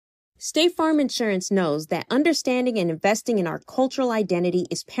State Farm Insurance knows that understanding and investing in our cultural identity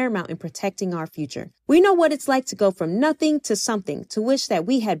is paramount in protecting our future. We know what it's like to go from nothing to something, to wish that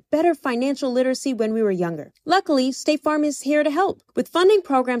we had better financial literacy when we were younger. Luckily, State Farm is here to help with funding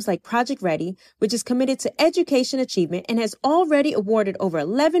programs like Project Ready, which is committed to education achievement and has already awarded over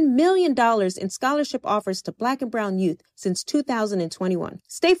 $11 million in scholarship offers to Black and brown youth since 2021.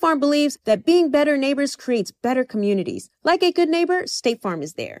 State Farm believes that being better neighbors creates better communities. Like a good neighbor, State Farm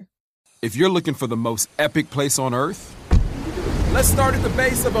is there. If you're looking for the most epic place on Earth, let's start at the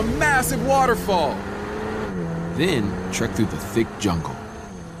base of a massive waterfall. Then trek through the thick jungle.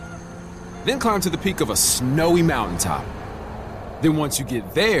 Then climb to the peak of a snowy mountaintop. Then once you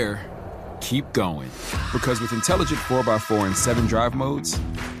get there, keep going. Because with intelligent 4x4 and 7 drive modes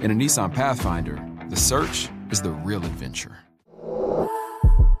and a Nissan Pathfinder, the search is the real adventure.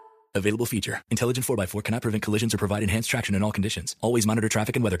 Available feature. Intelligent 4x4 cannot prevent collisions or provide enhanced traction in all conditions. Always monitor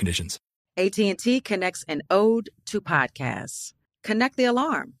traffic and weather conditions. AT&T connects an ode to podcasts. Connect the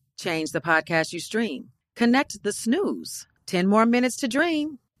alarm. Change the podcast you stream. Connect the snooze. 10 more minutes to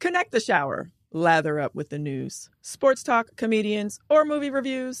dream. Connect the shower. Lather up with the news. Sports talk, comedians, or movie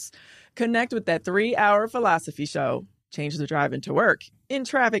reviews. Connect with that 3-hour philosophy show. Change the drive into work. In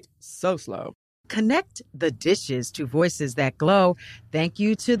traffic so slow. Connect the dishes to voices that glow. Thank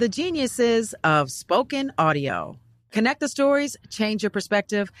you to the geniuses of spoken audio. Connect the stories, change your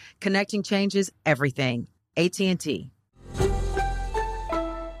perspective. Connecting changes everything. AT&T.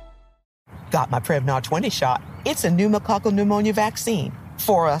 Got my Prevnar 20 shot. It's a pneumococcal pneumonia vaccine.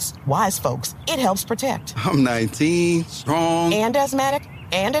 For us, wise folks, it helps protect. I'm 19, strong. And asthmatic,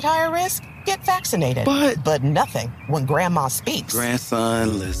 and at higher risk. Get vaccinated. But nothing when grandma speaks.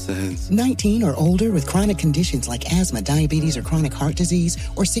 Grandson listens. 19 or older with chronic conditions like asthma, diabetes, or chronic heart disease,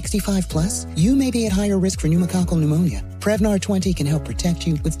 or 65 plus, you may be at higher risk for pneumococcal pneumonia. Prevnar 20 can help protect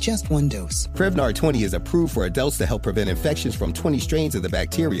you with just one dose. Prevnar 20 is approved for adults to help prevent infections from 20 strains of the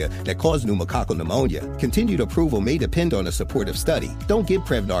bacteria that cause pneumococcal pneumonia. Continued approval may depend on a supportive study. Don't get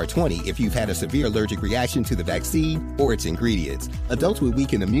Prevnar 20 if you've had a severe allergic reaction to the vaccine or its ingredients. Adults with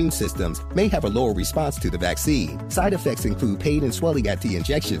weakened immune systems may have a lower response to the vaccine. Side effects include pain and swelling at the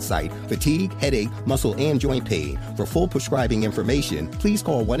injection site, fatigue, headache, muscle, and joint pain. For full prescribing information, please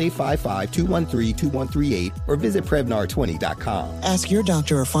call 1-855-213-2138 or visit Prevnar20.com. Ask your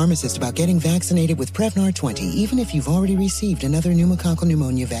doctor or pharmacist about getting vaccinated with Prevnar 20, even if you've already received another pneumococcal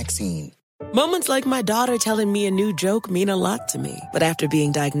pneumonia vaccine. Moments like my daughter telling me a new joke mean a lot to me. But after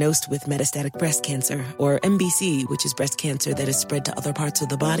being diagnosed with metastatic breast cancer, or MBC, which is breast cancer that is spread to other parts of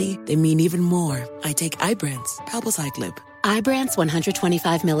the body, they mean even more. I take Ibrance, palbociclib. Ibrance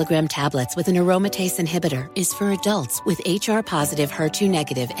 125 milligram tablets with an aromatase inhibitor is for adults with HR-positive,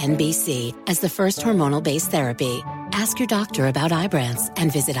 HER2-negative MBC as the first hormonal-based therapy. Ask your doctor about Ibrance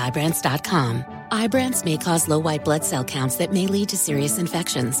and visit Ibrance.com. Ibrance may cause low white blood cell counts that may lead to serious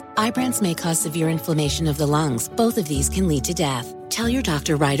infections. Ibrance may cause severe inflammation of the lungs. Both of these can lead to death. Tell your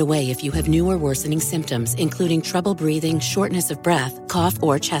doctor right away if you have new or worsening symptoms, including trouble breathing, shortness of breath, cough,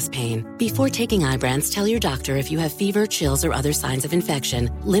 or chest pain. Before taking Ibrance, tell your doctor if you have fever, chills, or other signs of infection,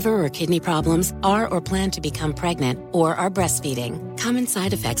 liver or kidney problems, are or plan to become pregnant, or are breastfeeding. Common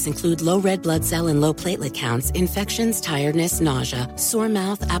side effects include low red blood cell and low platelet counts, infections, tiredness, nausea, sore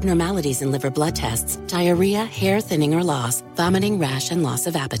mouth, abnormalities in liver blood tests, diarrhea, hair thinning or loss, vomiting, rash, and loss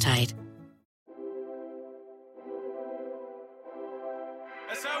of appetite.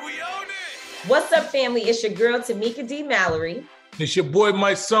 What's up, family? It's your girl, Tamika D. Mallory. It's your boy,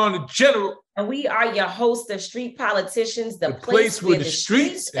 my son, the General. And we are your host of Street Politicians, the place where the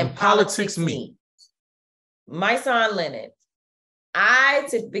streets and politics meet. My son, Leonard.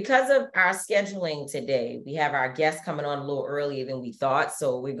 Because of our scheduling today, we have our guest coming on a little earlier than we thought,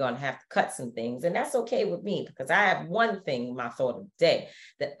 so we're going to have to cut some things, and that's okay with me because I have one thing, my thought of the day,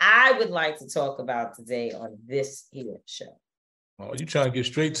 that I would like to talk about today on this here show. Oh, you trying to get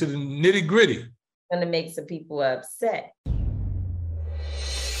straight to the nitty gritty. Going to make some people upset.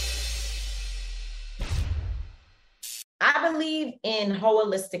 I believe in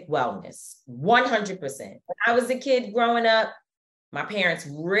holistic wellness, 100%. When I was a kid growing up, my parents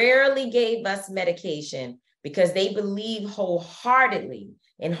rarely gave us medication because they believe wholeheartedly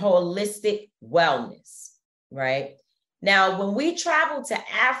in holistic wellness, right? Now, when we travel to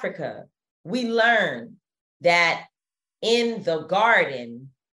Africa, we learn that in the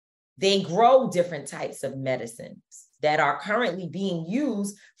garden, they grow different types of medicines that are currently being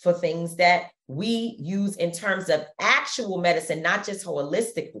used for things that we use in terms of actual medicine, not just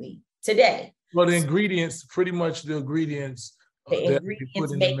holistically today. Well, the ingredients, pretty much the ingredients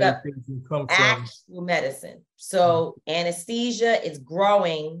make up actual medicine. So anesthesia is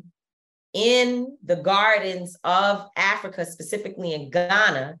growing in the gardens of Africa, specifically in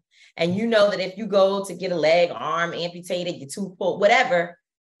Ghana, and you know that if you go to get a leg, arm amputated, your tooth pulled, whatever,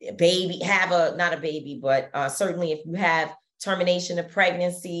 not a baby, but certainly if you have termination of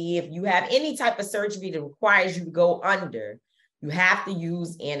pregnancy, if you have any type of surgery that requires you to go under, you have to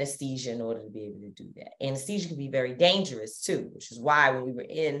use anesthesia in order to be able to do that. Anesthesia can be very dangerous too, which is why when we were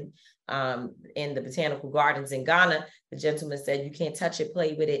in the botanical gardens in Ghana, the gentleman said, you can't touch it,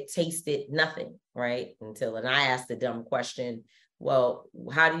 play with it, taste it, nothing, right? And I asked the dumb question, well,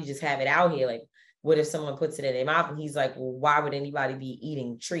 how do you just have it out here? Like, what if someone puts it in their mouth? And he's like, well, why would anybody be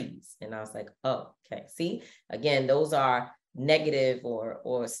eating trees? And I was like, oh, okay. See, again, those are negative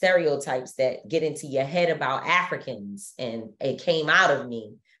or stereotypes that get into your head about Africans. And it came out of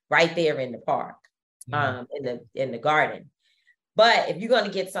me right there in the park, in the garden. But if you're going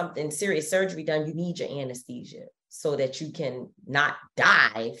to get something serious surgery done, you need your anesthesia so that you can not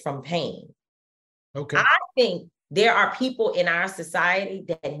die from pain. Okay. I think there are people in our society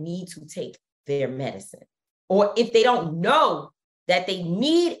that need to take their medicine, or if they don't know that they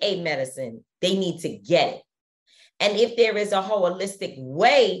need a medicine, they need to get it. And if there is a holistic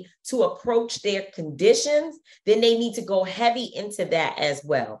way to approach their conditions, then they need to go heavy into that as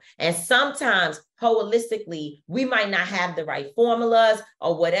well. And sometimes holistically, we might not have the right formulas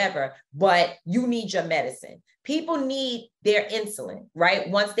or whatever, but you need your medicine. People need their insulin, right?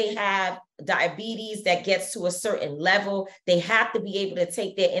 Once they have diabetes that gets to a certain level, they have to be able to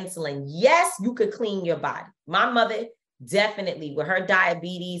take their insulin. Yes, you could clean your body. My mother definitely, with her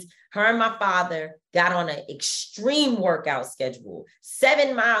diabetes, her and my father got on an extreme workout schedule,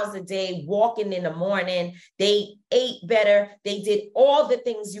 7 miles a day, walking in the morning. They ate better. They did all the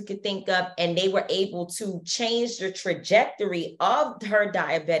things you could think of, and they were able to change the trajectory of her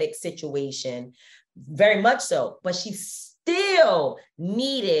diabetic situation, very much so. But she still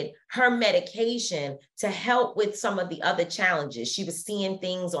needed her medication to help with some of the other challenges. She was seeing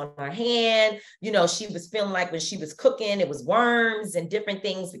things on her hand. You know, she was feeling like when she was cooking, it was worms and different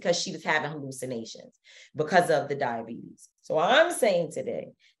things because she was having hallucinations because of the diabetes. So I'm saying today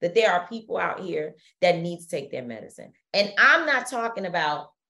that there are people out here that need to take their medicine. And I'm not talking about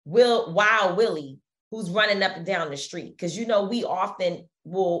Wild Willie who's running up and down the street. Because, you know, we often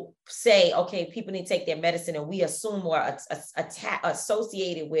will say, okay, people need to take their medicine, and we assume we're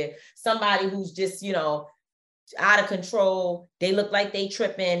associated with somebody who's just, you know, out of control. They look like they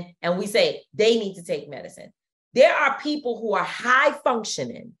tripping, and we say they need to take medicine. There are people who are high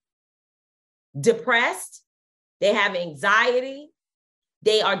functioning, depressed, they have anxiety,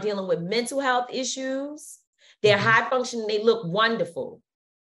 they are dealing with mental health issues, they're high functioning, they look wonderful,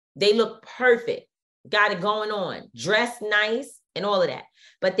 they look perfect, got it going on, dressed nice, and all of that.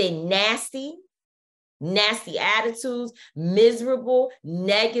 But they nasty attitudes, miserable,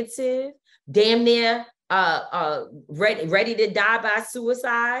 negative, damn near ready to die by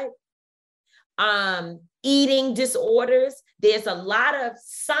suicide, eating disorders. There's a lot of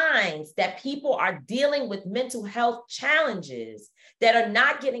signs that people are dealing with mental health challenges that are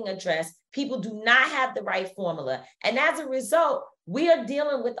not getting addressed. People do not have the right formula. And as a result, we are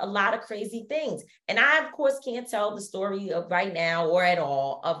dealing with a lot of crazy things. And I, of course, can't tell the story of right now or at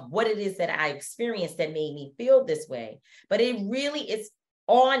all of what it is that I experienced that made me feel this way. But it really is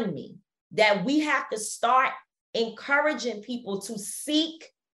on me that we have to start encouraging people to seek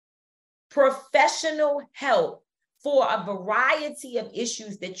professional help for a variety of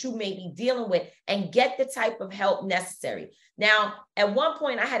issues that you may be dealing with and get the type of help necessary. Now, at one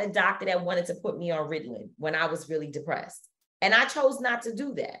point, I had a doctor that wanted to put me on Ritalin when I was really depressed. And I chose not to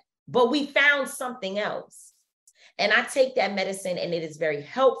do that. But we found something else. And I take that medicine, and it is very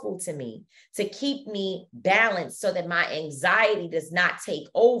helpful to me to keep me balanced so that my anxiety does not take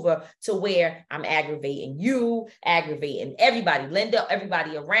over to where I'm aggravating you, aggravating everybody, Linda,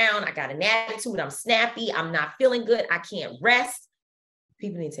 everybody around. I got an attitude. I'm snappy. I'm not feeling good. I can't rest.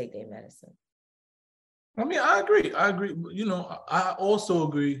 People need to take their medicine. I mean, I agree. You know, I also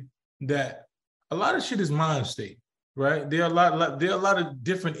agree that a lot of shit is mind state, right? There are a lot of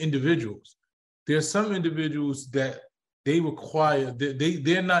different individuals. There are some individuals that they require,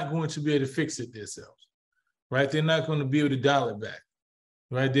 they're not going to be able to fix it themselves, right? They're not going to be able to dial it back,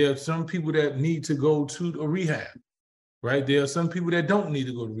 right? There are some people that need to go to a rehab, right? There are some people that don't need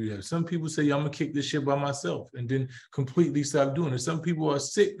to go to rehab. Some people say, I'm going to kick this shit by myself and then completely stop doing it. Some people are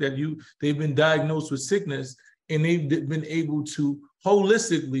sick that they've been diagnosed with sickness and they've been able to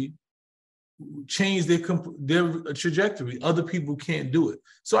holistically change their trajectory. Other people can't do it.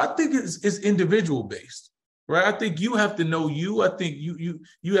 So I think it's individual based, right? I think you have to know you. I think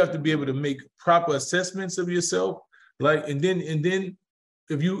you have to be able to make proper assessments of yourself, like, and then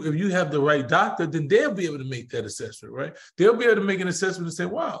if you have the right doctor, then they'll be able to make that assessment, right? They'll be able to make an assessment and say,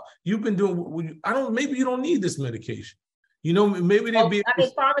 wow, you've been doing, maybe you don't need this medication. You know, maybe they'll be able I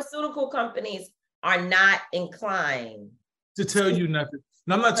mean, pharmaceutical companies are not inclined to tell you nothing.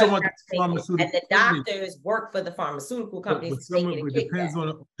 Now, I'm not talking about the pharmaceutical and the doctors work for the pharmaceutical companies. But some of it depends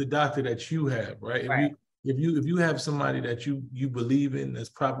on the doctor that you have, right? Right. If you have somebody that you believe in that's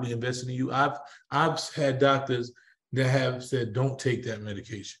properly invested in you, I've had doctors that have said, don't take that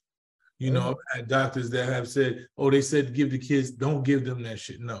medication. You know, I've had doctors that have said, oh, they said give the kids, don't give them that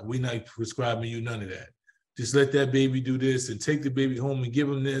shit. No, we're not prescribing you none of that. Just let that baby do this and take the baby home and give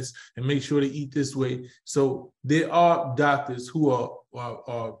them this and make sure they eat this way. So there are doctors who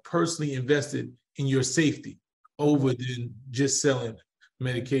are personally invested in your safety over than just selling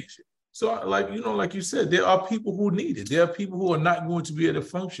medication. So like you said, there are people who need it. There are people who are not going to be able to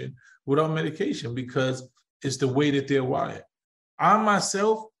function without medication because it's the way that they're wired. I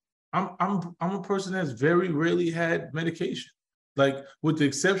myself, I'm a person that's very rarely had medication. Like with the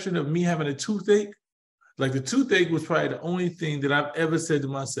exception of me having a toothache, like the toothache was probably the only thing that I've ever said to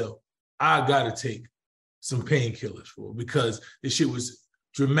myself, I gotta take some painkillers for, because the shit was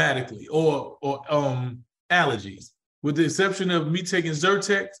dramatically, or allergies. With the exception of me taking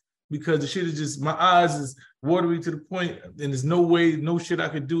Zyrtec, because the shit is just, my eyes is watery to the point, and there's no way, no shit I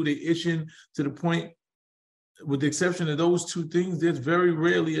could do. They itching to the point. With the exception of those two things, there's very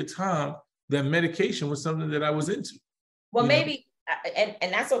rarely a time that medication was something that I was into. Well, maybe, and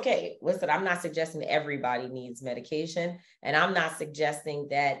that's okay. Listen, I'm not suggesting that everybody needs medication, and I'm not suggesting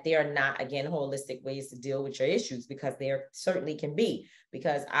that there are not, again, holistic ways to deal with your issues, because there certainly can be.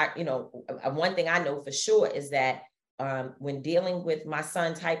 Because one thing I know for sure is that when dealing with my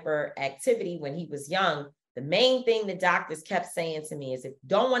son's hyperactivity when he was young, the main thing the doctors kept saying to me is, if you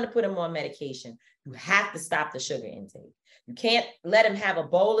don't want to put him on medication, you have to stop the sugar intake. You can't let him have a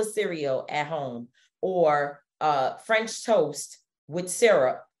bowl of cereal at home or French toast with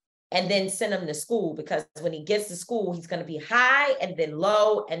syrup and then send him to school, because when he gets to school, he's going to be high and then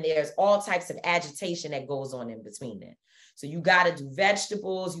low, and there's all types of agitation that goes on in between it. So you got to do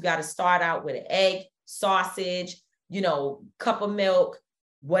vegetables. You got to start out with an egg, sausage, cup of milk,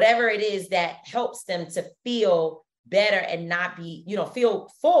 whatever it is that helps them to feel better and not be, feel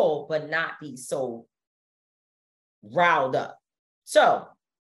full, but not be so riled up. So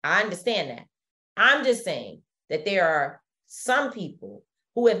I understand that. I'm just saying that there are some people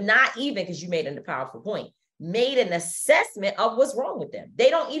who have not even, because you made a powerful point, made an assessment of what's wrong with them. They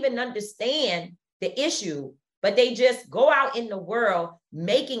don't even understand the issue, but they just go out in the world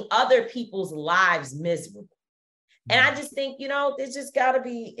making other people's lives miserable. And I just think, it's just got to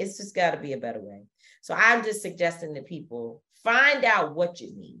be a better way. So I'm just suggesting to people, find out what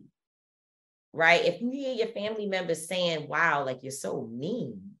you need, right? If you hear your family members saying, wow, like you're so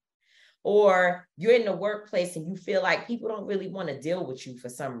mean, or you're in the workplace and you feel like people don't really want to deal with you for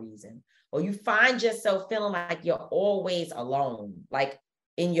some reason, or you find yourself feeling like you're always alone, like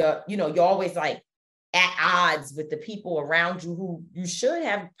you're always like at odds with the people around you who you should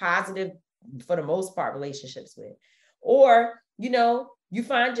have positive, for the most part, relationships with. Or, you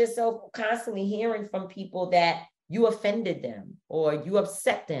find yourself constantly hearing from people that you offended them or you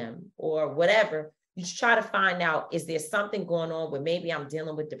upset them or whatever. You try to find out, is there something going on where maybe I'm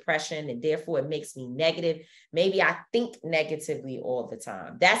dealing with depression and therefore it makes me negative? Maybe I think negatively all the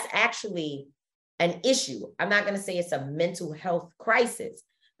time. That's actually an issue. I'm not going to say it's a mental health crisis,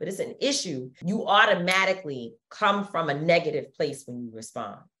 but it's an issue. You automatically come from a negative place when you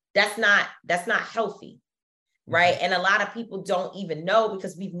respond. That's not healthy, right? And a lot of people don't even know,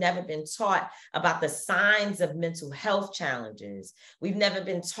 because we've never been taught about the signs of mental health challenges. We've never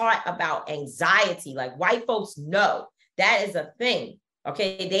been taught about anxiety. Like, white folks know that is a thing,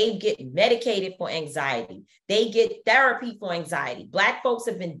 okay? They get medicated for anxiety. They get therapy for anxiety. Black folks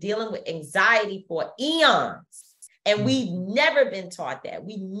have been dealing with anxiety for eons. And we've never been taught that.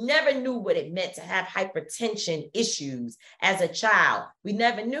 We never knew what it meant to have hypertension issues as a child. We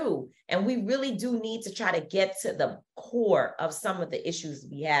never knew. And we really do need to try to get to the core of some of the issues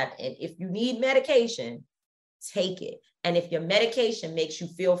we have. And if you need medication, take it. And if your medication makes you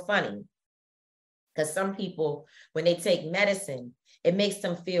feel funny, because some people, when they take medicine, it makes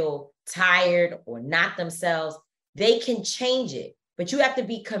them feel tired or not themselves, they can change it. But you have to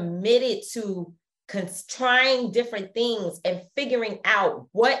be committed to trying different things and figuring out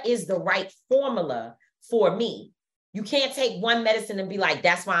what is the right formula for me. You can't take one medicine and be like,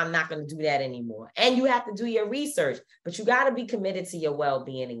 that's why I'm not going to do that anymore. And you have to do your research, but you got to be committed to your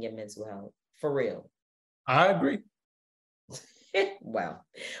well-being and your mental health, for real. I agree. Well,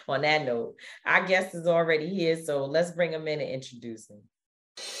 on that note, our guest is already here, so let's bring him in and introduce him.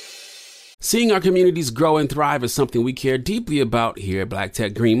 Seeing our communities grow and thrive is something we care deeply about here at Black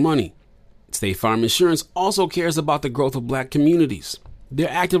Tech Green Money. State Farm Insurance also cares about the growth of Black communities. They're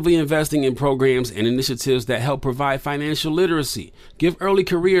actively investing in programs and initiatives that help provide financial literacy, give early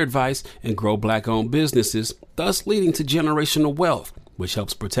career advice, and grow Black-owned businesses, thus leading to generational wealth, which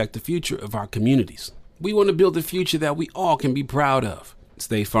helps protect the future of our communities. We want to build a future that we all can be proud of.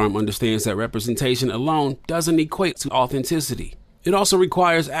 State Farm understands that representation alone doesn't equate to authenticity. It also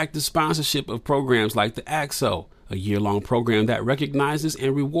requires active sponsorship of programs like the AXO, a year-long program that recognizes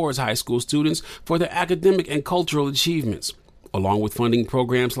and rewards high school students for their academic and cultural achievements, along with funding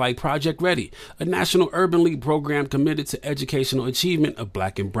programs like Project Ready, a National Urban League program committed to educational achievement of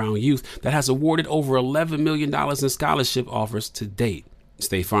Black and brown youth that has awarded over $11 million in scholarship offers to date.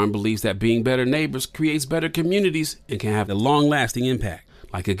 State Farm believes that being better neighbors creates better communities and can have a long-lasting impact.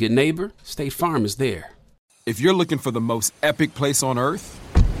 Like a good neighbor, State Farm is there. If you're looking for the most epic place on earth,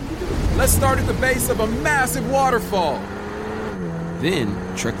 let's start at the base of a massive waterfall. Then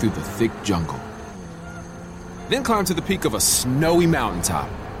trek through the thick jungle. Then climb to the peak of a snowy mountaintop.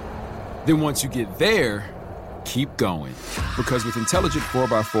 Then once you get there, keep going. Because with intelligent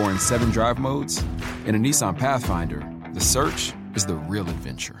 4x4 and 7 drive modes and a Nissan Pathfinder, the search is the real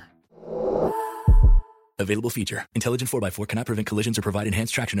adventure. Available feature. Intelligent 4x4 cannot prevent collisions or provide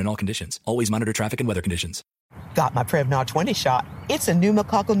enhanced traction in all conditions. Always monitor traffic and weather conditions. Got my Prevnar 20 shot. It's a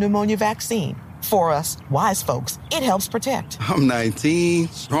pneumococcal pneumonia vaccine. For us, wise folks, it helps protect. I'm 19,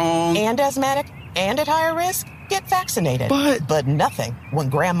 strong. And asthmatic, and at higher risk. Get vaccinated. But nothing when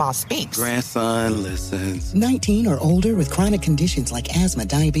grandma speaks. Grandson listens. 19 or older with chronic conditions like asthma,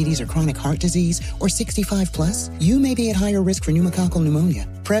 diabetes, or chronic heart disease, or 65 plus, you may be at higher risk for pneumococcal pneumonia.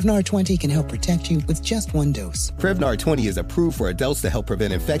 Prevnar 20 can help protect you with just one dose. Prevnar 20 is approved for adults to help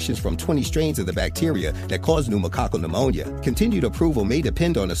prevent infections from 20 strains of the bacteria that cause pneumococcal pneumonia. Continued approval may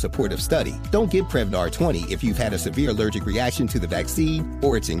depend on a supportive study. Don't give Prevnar 20 if you've had a severe allergic reaction to the vaccine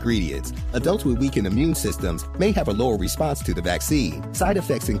or its ingredients. Adults with weakened immune systems may have a lower response to the vaccine. Side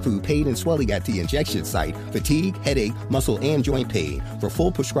effects include pain and swelling at the injection site, fatigue, headache, muscle, and joint pain. For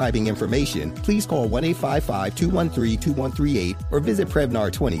full prescribing information, please call 1-855-213-2138 or visit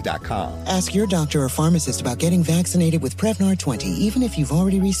Prevnar20.com. Ask your doctor or pharmacist about getting vaccinated with Prevnar 20, even if you've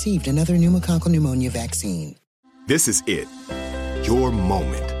already received another pneumococcal pneumonia vaccine. This is it. Your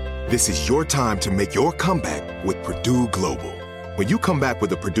moment. This is your time to make your comeback with Purdue Global. When you come back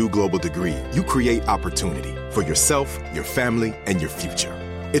with a Purdue Global degree, you create opportunity for yourself, your family, and your future.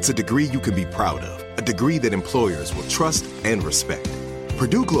 It's a degree you can be proud of, a degree that employers will trust and respect.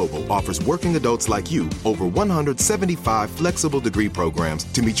 Purdue Global offers working adults like you over 175 flexible degree programs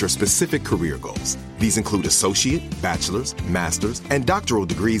to meet your specific career goals. These include associate, bachelor's, master's, and doctoral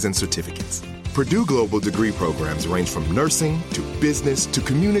degrees and certificates. Purdue Global degree programs range from nursing to business to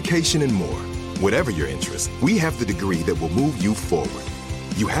communication and more. Whatever your interest, we have the degree that will move you forward.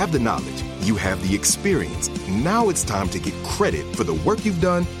 You have the knowledge, you have the experience. Now it's time to get credit for the work you've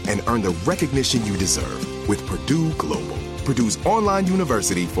done and earn the recognition you deserve with Purdue Global, Purdue's online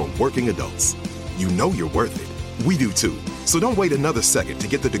university for working adults. You know you're worth it. We do too. So don't wait another second to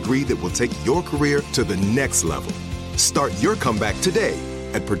get the degree that will take your career to the next level. Start your comeback today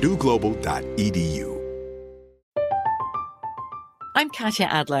at purdueglobal.edu. I'm Katya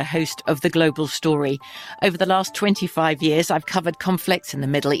Adler, host of The Global Story. Over the last 25 years, I've covered conflicts in the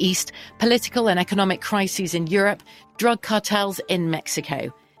Middle East, political and economic crises in Europe, drug cartels in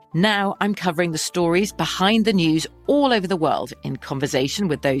Mexico. Now I'm covering the stories behind the news all over the world in conversation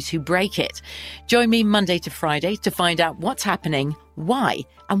with those who break it. Join me Monday to Friday to find out what's happening, why,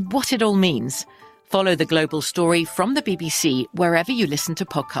 and what it all means. Follow The Global Story from the BBC wherever you listen to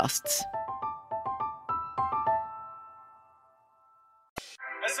podcasts.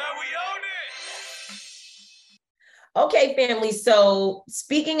 Okay, family. So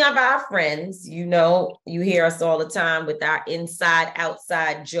speaking of our friends, you know, you hear us all the time with our inside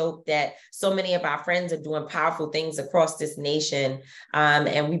outside joke that so many of our friends are doing powerful things across this nation.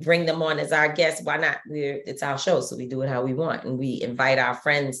 And we bring them on as our guests. Why not? It's our show, so we do it how we want. And we invite our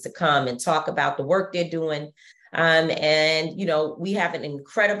friends to come and talk about the work they're doing. And, you know, we have an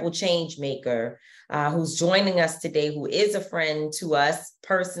incredible change maker who's joining us today, who is a friend to us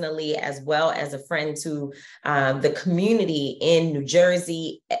personally, as well as a friend to the community in New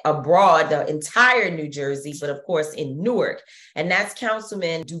Jersey, abroad, the entire New Jersey, but of course in Newark. And that's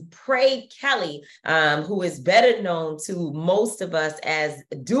Councilman Dupre Kelly, who is better known to most of us as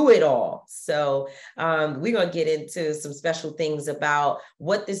Do It All. So we're going to get into some special things about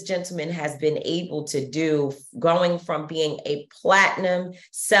what this gentleman has been able to do, going from being a platinum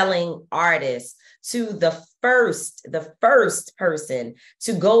selling artist to the first person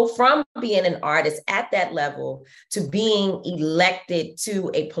to go from being an artist at that level to being elected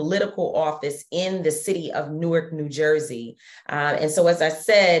to a political office in the city of Newark, New Jersey. And so, as I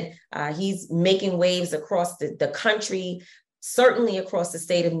said, he's making waves across the country, certainly across the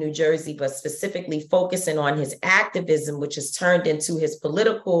state of New Jersey, but specifically focusing on his activism, which has turned into his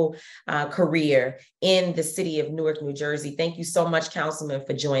political career in the city of Newark, New Jersey. Thank you so much, Councilman,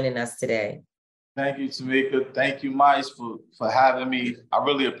 for joining us today. Thank you, Tamika. Thank you, Mice, for having me. I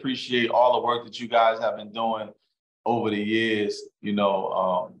really appreciate all the work that you guys have been doing over the years. You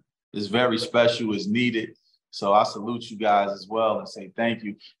know, it's very special, it's needed. So I salute you guys as well and say thank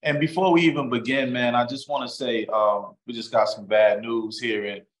you. And before we even begin, man, I just want to say we just got some bad news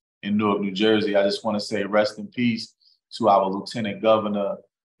here in Newark, New Jersey. I just want to say rest in peace to our Lieutenant Governor.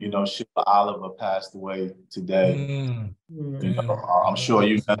 You know, Sheila Oliver passed away today. You know, I'm sure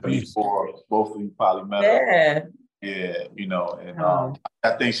you've met her before. Both of you probably met her. Yeah, you know, and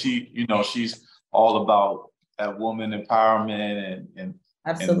I think she, you know, she's all about that woman empowerment and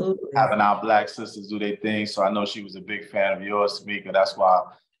absolutely and having our Black sisters do their thing. So I know she was a big fan of yours, Tamika. That's why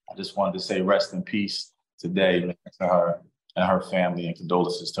I just wanted to say rest in peace today, man, to her and her family, and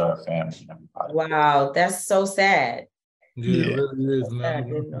condolences to her family and everybody. Wow, that's so sad. Yeah, it really is, man.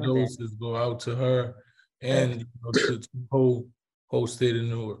 Condolences go out to her and you know, to the whole state of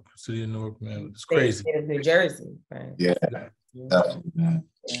Newark, city of Newark, man. It's crazy. State of New Jersey, right? Yeah, definitely, man.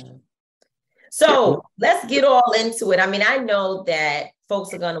 Yeah. So let's get all into it. I mean, I know that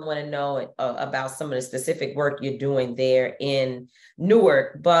folks are going to want to know about some of the specific work you're doing there in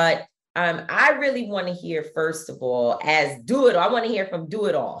Newark, but I really want to hear, first of all, I want to hear from Do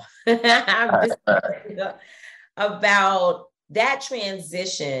It All about that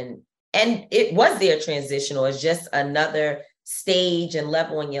transition. And was there a transition, or is just another stage and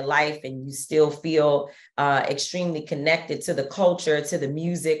level in your life, and you still feel extremely connected to the culture, to the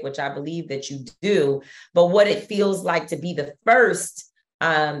music, which I believe that you do, but what it feels like to be the first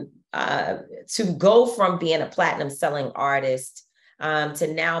to go from being a platinum selling artist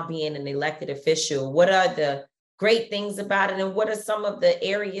to now being an elected official. What are the great things about it, and what are some of the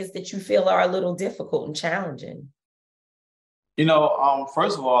areas that you feel are a little difficult and challenging? You know,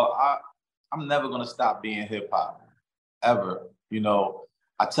 first of all, I'm never going to stop being hip hop, ever. You know,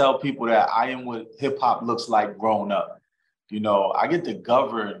 I tell people that I am what hip hop looks like grown up. You know, I get to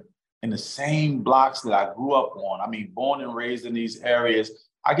govern in the same blocks that I grew up on. I mean, born and raised in these areas,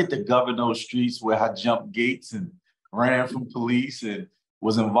 I get to govern those streets where I jumped gates and ran from police and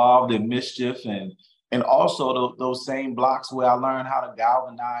was involved in mischief, and also those same blocks where I learned how to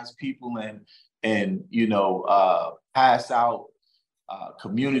galvanize people and you know, pass out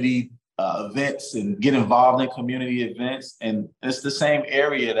community events and get involved in community events. And it's the same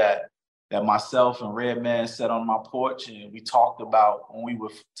area that myself and Redman sat on my porch, and we talked about when we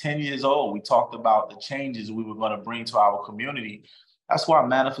were 10 years old. We talked about the changes we were going to bring to our community. That's why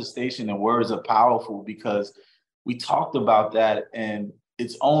manifestation and words are powerful, because we talked about that, and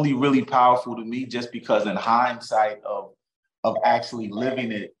it's only really powerful to me just because in hindsight of actually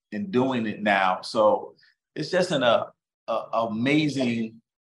living it and doing it now. So it's just an amazing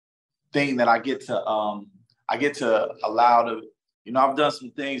thing that I get to allow to, you know, I've done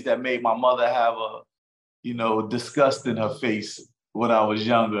some things that made my mother have you know, disgust in her face when I was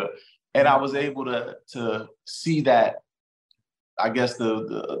younger. And I was able to see that, I guess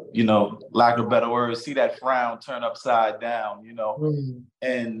the you know, lack of better words, see that frown turn upside down, you know,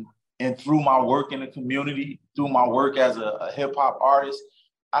 and through my work in the community, through my work as a hip hop artist,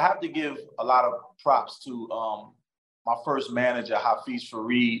 I have to give a lot of props to my first manager, Hafiz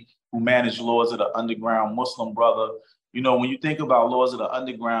Fareed, who managed Lords of the Underground, Muslim brother. You know, when you think about Lords of the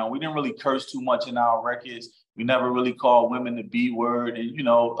Underground, we didn't really curse too much in our records. We never really called women the B word, and you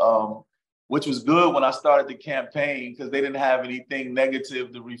know, which was good when I started the campaign, because they didn't have anything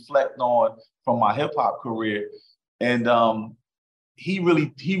negative to reflect on from my hip hop career. And he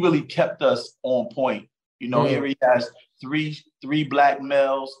really kept us on point. You know, here he has three black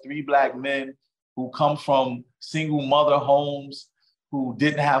males, 3 black men who come from single mother homes, who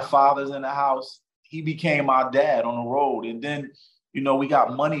didn't have fathers in the house. He became our dad on the road. And then, you know, we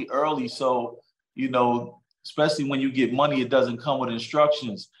got money early. So, you know, especially when you get money, it doesn't come with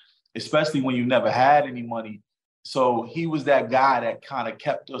instructions, especially when you never had any money. So he was that guy that kind of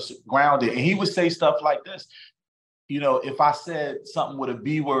kept us grounded. And he would say stuff like this. You know, if I said something with a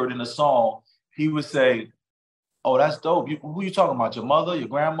B word in a song, he would say, "Oh, that's dope. Who you talking about? Your mother, your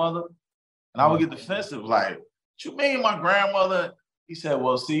grandmother?" And I would get defensive, like, "What you mean my grandmother?" He said,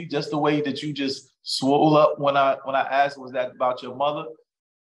 "Well, see, just the way that you just swole up when I asked, was that about your mother?"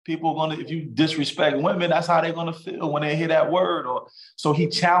 People are gonna, if you disrespect women, that's how they're gonna feel when they hear that word. Or so he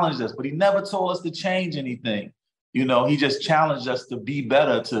challenged us, but he never told us to change anything. You know, he just challenged us to be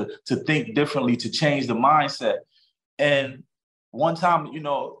better, to think differently, to change the mindset. And one time, you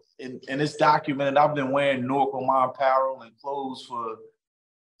know, in this document, I've been wearing Newark on my apparel and clothes for,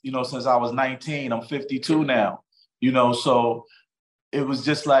 you know, since I was 19. I'm 52 now. You know, so it was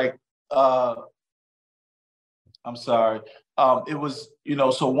just like, I'm sorry. It was, you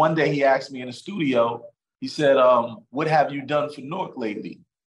know, so one day he asked me in the studio, he said, what have you done for Newark lately?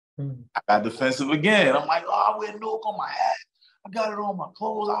 I got defensive again. I'm like, oh, I wear Newark on my hat. I got it on my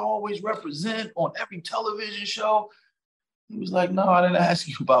clothes. I always represent on every television show. He was like, no, I didn't ask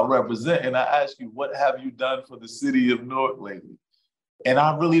you about representing. I asked you, what have you done for the city of Newark lately? And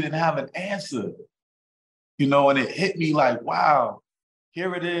I really didn't have an answer, you know, and it hit me like, wow,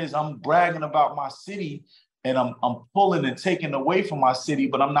 here it is. I'm bragging about my city and I'm pulling and taking away from my city,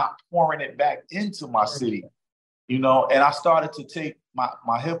 but I'm not pouring it back into my city, you know? And I started to take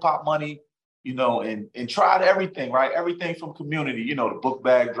my hip hop money, you know, and tried everything, right? Everything from community, you know, the book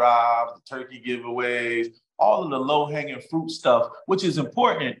bag drives, the turkey giveaways, all of the low hanging fruit stuff, which is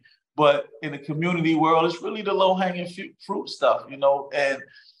important. But in the community world, it's really the low hanging fruit stuff, you know? And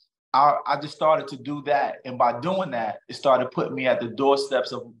I just started to do that. And by doing that, it started putting me at the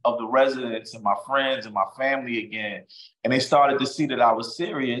doorsteps of the residents and my friends and my family again. And they started to see that I was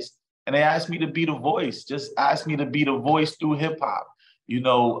serious. And they asked me to be the voice, just asked me to be the voice through hip hop, you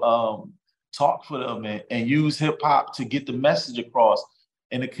know, talk for them and use hip hop to get the message across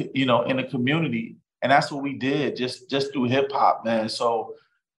in the, you know, in the community. And that's what we did, just through hip hop, man. So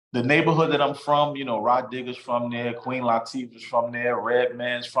the neighborhood that I'm from, you know, Rod Digger's from there, Queen Latifah's from there,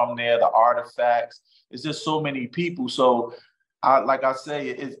 Redman's from there, the Artifacts. It's just so many people. So, like I say,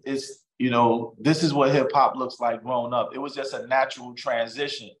 it's, you know, this is what hip hop looks like growing up. It was just a natural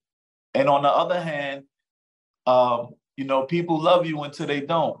transition. And on the other hand, you know, people love you until they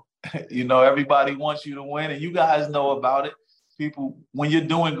don't. You know, everybody wants you to win, and you guys know about it. People, when you're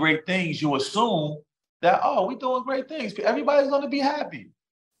doing great things, you assume that, oh, we're doing great things. Everybody's going to be happy.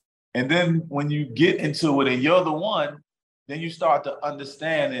 And then when you get into it and you're the one, then you start to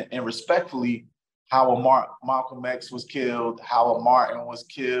understand and respectfully how a Malcolm X was killed, how a Martin was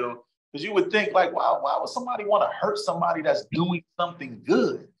killed. Because you would think like, wow, why would somebody want to hurt somebody that's doing something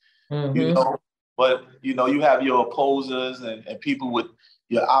good? You know, but, you know, you have your opposers and people with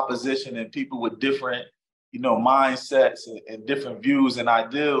your opposition and people with different, you know, mindsets and different views and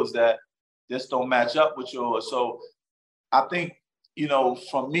ideals that just don't match up with yours. So I think, you know,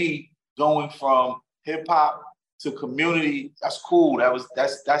 for me, going from hip hop to community, that's cool.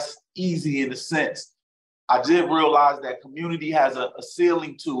 That's easy in a sense. I did realize that community has a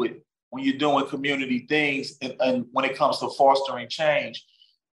ceiling to it when you're doing community things and when it comes to fostering change.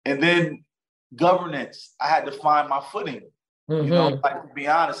 And then governance, I had to find my footing. You know, like, to be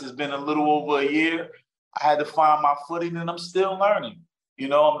honest, it's been a little over a year. I had to find my footing and I'm still learning. You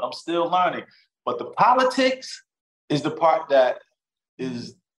know, I'm still learning. But the politics is the part that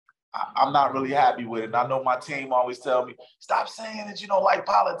is, I'm not really happy with it. And I know my team always tell me, stop saying that you don't like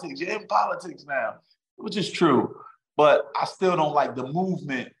politics. You're in politics now, which is true. But I still don't like the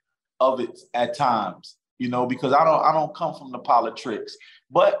movement of it at times, you know, because I don't come from the politics.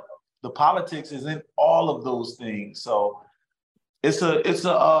 But the politics is in all of those things. So it's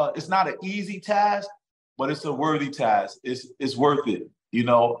not an easy task, but it's a worthy task. It's worth it. You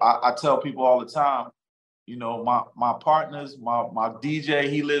know, I tell people all the time, you know, my partners, my DJ,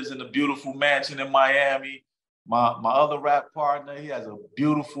 he lives in a beautiful mansion in Miami. My other rap partner, he has a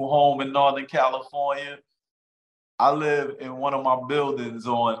beautiful home in Northern California. I live in one of my buildings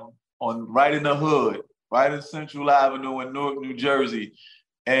on right in the hood, right in Central Avenue in Newark, New Jersey.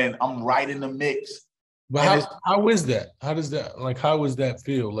 And I'm right in the mix. But how is that? How does that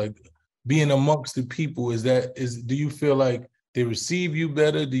feel? Like being amongst the people, do you feel like they receive you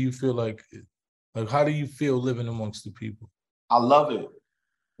better? Do you feel like how do you feel living amongst the people? I love it.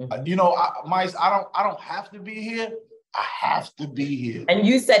 You know, Mice, I don't have to be here. I have to be here. And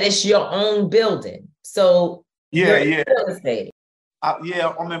you said it's your own building. So yeah. Real estate.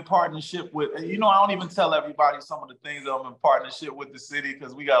 I'm in partnership with, you know, I don't even tell everybody some of the things that I'm in partnership with the city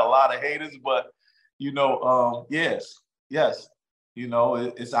because we got a lot of haters, but, you know, yes, you know,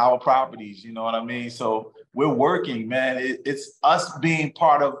 it's our properties, you know what I mean? So we're working, man. It's us being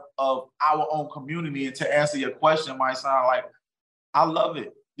part of our own community. And to answer your question might sound like, I love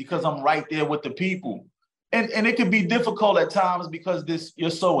it because I'm right there with the people. And it can be difficult at times because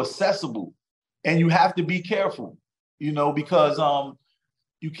you're so accessible and you have to be careful. You know, because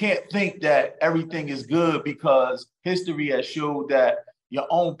you can't think that everything is good because history has showed that, your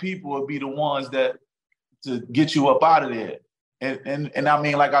own people will be the ones that to get you up out of there. And I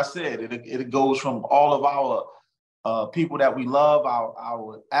mean, like I said, it goes from all of our people that we love,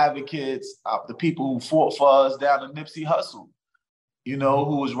 our advocates, the people who fought for us down to Nipsey Hussle, you know,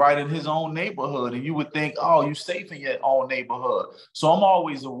 who was right in his own neighborhood. And you would think, oh, you're safe in your own neighborhood. So I'm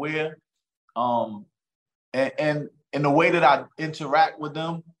always aware. And the way that I interact with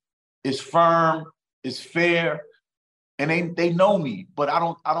them is firm, is fair, and they know me, but I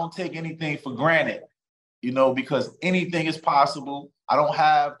don't take anything for granted, you know, because anything is possible. I don't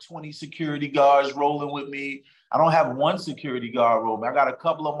have 20 security guards rolling with me. I don't have one security guard rolling. I got a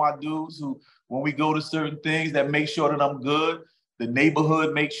couple of my dudes who, when we go to certain things, that make sure that I'm good. The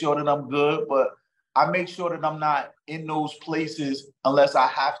neighborhood makes sure that I'm good, but I make sure that I'm not in those places unless I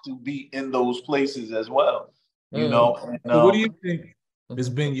have to be in those places as well. You know. And, so what do you think has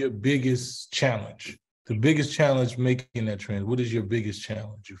been your biggest challenge? The biggest challenge making that trend. What is your biggest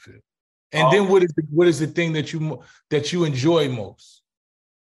challenge, you feel? And then what is the thing that you enjoy most?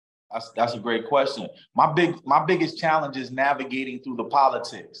 That's a great question. My biggest challenge is navigating through the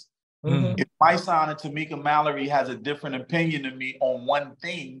politics. If my son and Tamika Mallory has a different opinion than me on one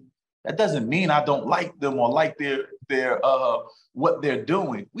thing, that doesn't mean I don't like them or like their what they're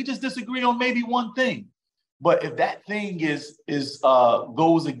doing. We just disagree on maybe one thing. But if that thing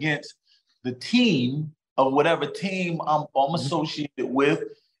goes against the team of whatever team I'm associated with,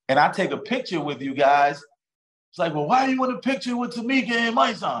 and I take a picture with you guys, it's like, well, why are you in a picture with Tamika and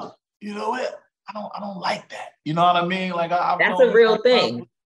my son? You know what? I don't like that. You know what I mean? Like that's a real thing.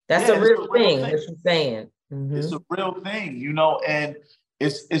 That's a real thing. What you're saying. It's a real thing, you know, and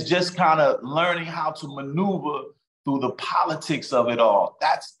it's just kind of learning how to maneuver through the politics of it all.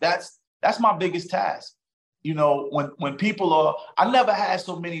 That's my biggest task. You know, when people I never had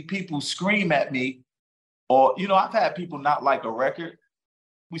so many people scream at me, or, you know, I've had people not like a record.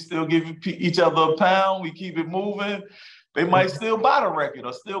 We still give each other a pound. We keep it moving. They might still buy the record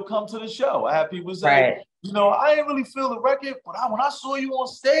or still come to the show. I have people say, you know, I didn't really feel the record, but when I saw you on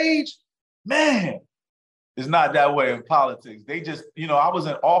stage, man, it's not that way in politics. They just, you know, I was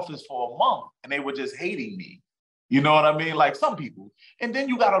in office for a month and they were just hating me. You know what I mean? Like some people. And then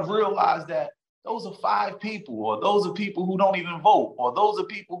you got to realize that those are 5 people, or those are people who don't even vote, or those are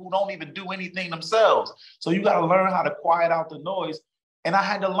people who don't even do anything themselves. So you got to learn how to quiet out the noise. And I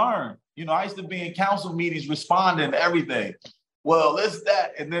had to learn. You know, I used to be in council meetings responding to everything. Well, this,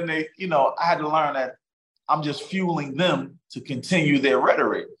 that. And then I had to learn that I'm just fueling them to continue their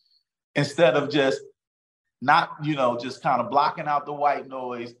rhetoric instead of just not, you know, just kind of blocking out the white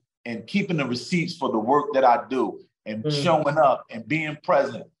noise and keeping the receipts for the work that I do and showing up and being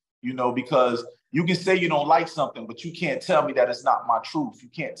present, you know, because you can say you don't like something, but you can't tell me that it's not my truth. You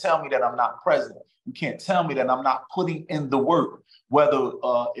can't tell me that I'm not present. You can't tell me that I'm not putting in the work, whether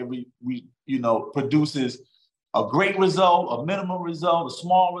it produces a great result, a minimum result, a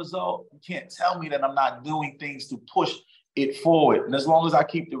small result. You can't tell me that I'm not doing things to push it forward. And as long as I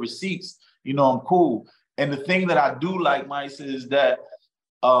keep the receipts, you know, I'm cool. And the thing that I do like, Mice, is that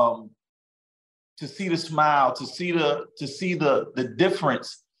to see the smile, to see the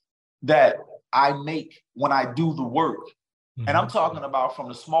difference that I make when I do the work. And I'm talking about from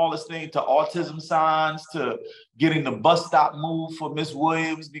the smallest thing to autism signs, to getting the bus stop moved for Miss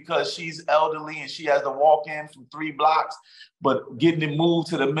Williams because she's elderly and she has to walk in from 3 blocks, but getting it moved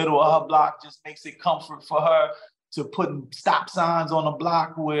to the middle of her block just makes it comfort for her, to putting stop signs on the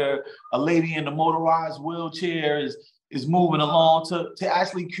block where a lady in the motorized wheelchair is moving along, to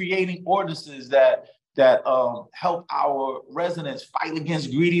actually creating ordinances that help our residents fight against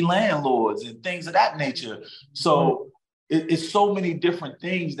greedy landlords and things of that nature. So it's so many different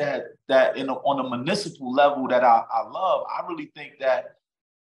things that on a municipal level that I love. I really think that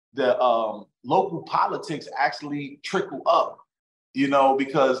the local politics actually trickle up, you know,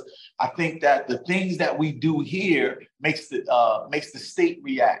 because I think that the things that we do here makes the state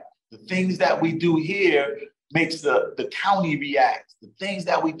react. The things that we do here makes the county react. The things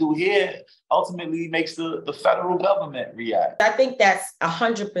that we do here ultimately makes the federal government react. I think that's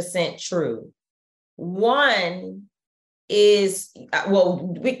 100% true. One is,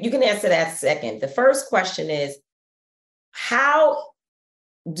 well, you can answer that second. The first question is, how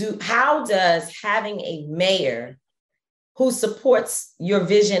does having a mayor who supports your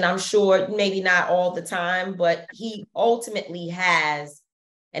vision, I'm sure maybe not all the time, but he ultimately has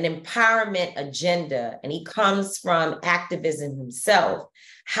an empowerment agenda and he comes from activism himself.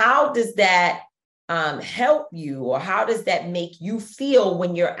 How does that help you, or how does that make you feel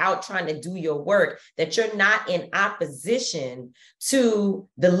when you're out trying to do your work, that you're not in opposition to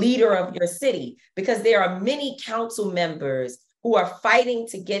the leader of your city? Because there are many council members who are fighting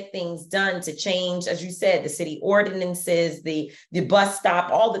to get things done to change, as you said, the city ordinances, the bus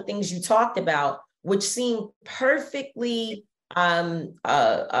stop, all the things you talked about, which seem perfectly common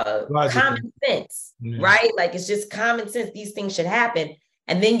sense, right? Like, it's just common sense. These things should happen.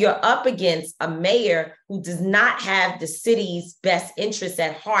 And then you're up against a mayor who does not have the city's best interests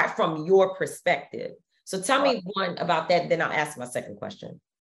at heart from your perspective. So tell me one about that, then I'll ask my second question.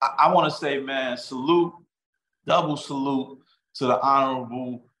 I want to say, man, salute, double salute to the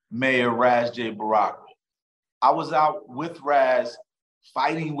Honorable Mayor Raz J. Baraka. I was out with Raz,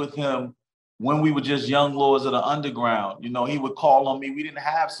 fighting with him when we were just young lords of the underground. You know, he would call on me. We didn't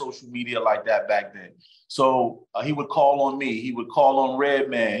have social media like that back then. So he would call on me. He would call on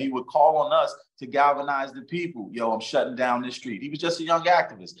Redman. He would call on us to galvanize the people. Yo, I'm shutting down this street. He was just a young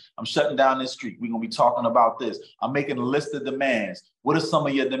activist. I'm shutting down this street. We're going to be talking about this. I'm making a list of demands. What are some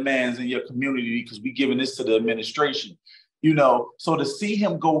of your demands in your community? Because we're giving this to the administration. You know, so to see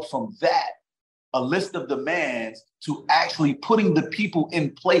him go from that, a list of demands, to actually putting the people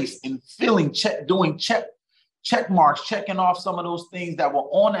in place and doing check marks, checking off some of those things that were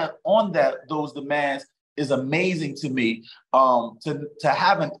on those demands is amazing to me. To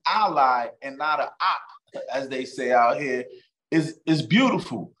have an ally and not an op, as they say out here, is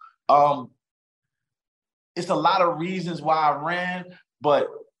beautiful. It's a lot of reasons why I ran, but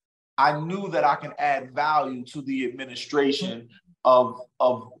I knew that I can add value to the administration of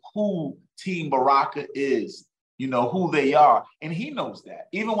who Team Baraka is, you know, who they are. And he knows that.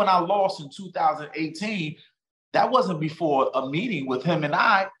 Even when I lost in 2018, that wasn't before a meeting with him and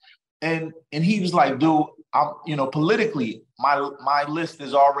I. And he was like, dude, politically, my list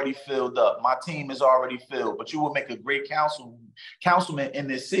is already filled up. My team is already filled, but you will make a great councilman in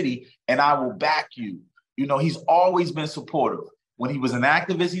this city, and I will back you. You know, he's always been supportive. When he was an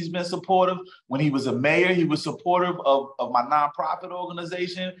activist, he's been supportive. When he was a mayor, he was supportive of my nonprofit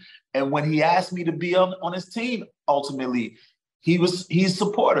organization. And when he asked me to be on his team, ultimately, he's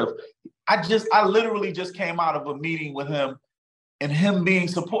supportive. I literally just came out of a meeting with him and him being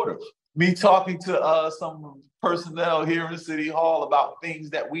supportive. Me talking to some personnel here in City Hall about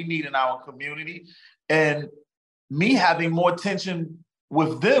things that we need in our community, and me having more tension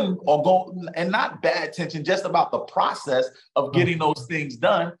with them, and not bad tension, just about the process of getting those things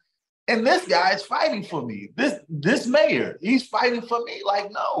done. And this guy is fighting for me. This mayor, he's fighting for me. Like,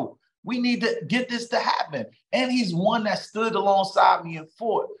 no, we need to get this to happen. And he's one that stood alongside me and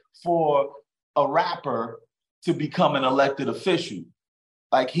fought for a rapper to become an elected official.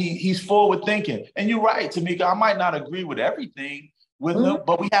 Like, he's forward thinking. And you're right, Tamika, I might not agree with everything with him,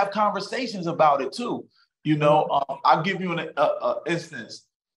 but we have conversations about it too. You know, I'll give you an instance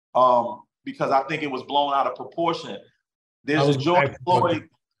because I think it was blown out of proportion. There's a George Floyd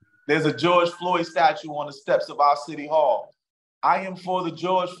statue on the steps of our City Hall. I am for the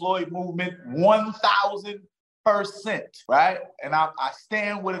George Floyd movement 1,000%, right? And I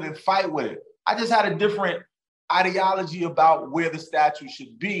stand with it and fight with it. I just had a different ideology about where the statue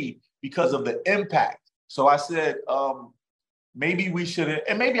should be because of the impact. So I said, maybe we should have,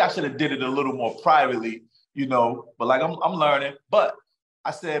 and maybe I should have did it a little more privately, you know, but like I'm learning. But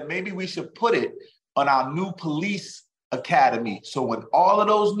I said, maybe we should put it on our new police academy. So when all of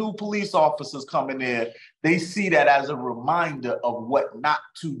those new police officers come in there, they see that as a reminder of what not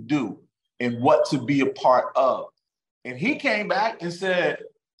to do and what to be a part of. And he came back and said,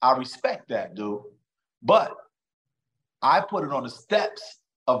 I respect that, dude. But I put it on the steps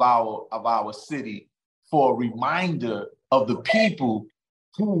of our city for a reminder of the people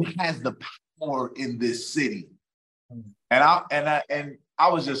who has the power in this city. And I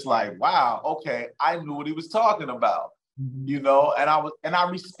was just like, wow, okay, I knew what he was talking about. You know, and I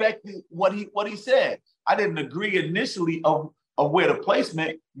respected what he said. I didn't agree initially of where the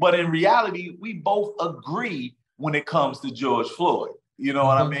placement, but in reality, we both agree when it comes to George Floyd. You know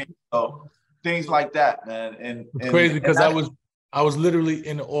what I mean? So things like that, man. And it's crazy because I was literally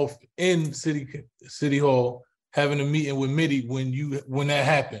in City Hall having a meeting with Mitty when that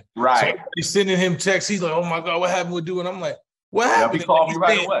happened. Right. So he's sending him texts. He's like, "Oh my God, what happened with Dude?" And I'm like, "What happened?" He called me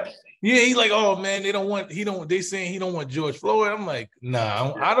right away. Yeah, he's like, "Oh man, they saying he don't want George Floyd." I'm like,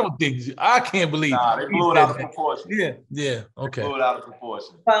 "Nah, I can't believe." Nah, they blew it out of proportion. Yeah, okay. They blew it out of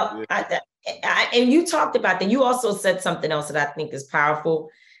proportion. Well, and you talked about that. You also said something else that I think is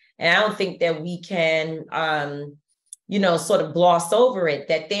powerful, and I don't think that we can, sort of gloss over it.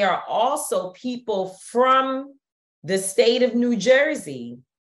 That there are also people from the state of New Jersey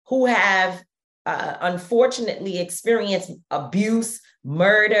who have unfortunately experienced abuse,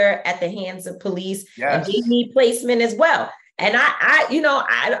 murder at the hands of police, and they need placement as well. And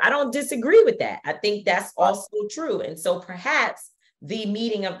I don't disagree with that. I think that's also true. And so perhaps the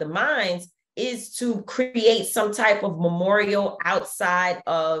meeting of the minds is to create some type of memorial outside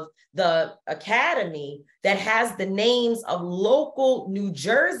of the academy that has the names of local New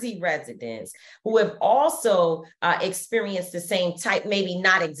Jersey residents who have also experienced the same type, maybe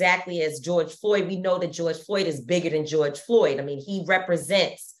not exactly as George Floyd. We know that George Floyd is bigger than George Floyd. I mean, he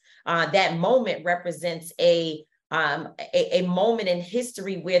represents, that moment represents a moment in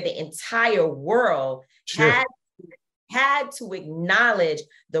history where the entire world had to acknowledge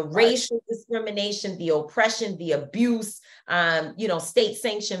the racial discrimination, the oppression, the abuse,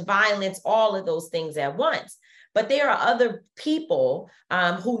 state-sanctioned violence, all of those things at once. But there are other people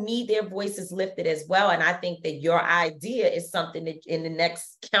who need their voices lifted as well. And I think that your idea is something that in the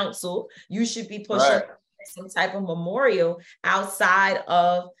next council, you should be pushing some type of memorial outside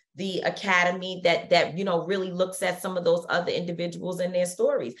of the academy that really looks at some of those other individuals and their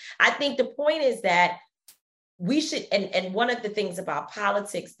stories. I think the point is that we should, and one of the things about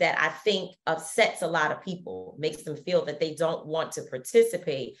politics that I think upsets a lot of people, makes them feel that they don't want to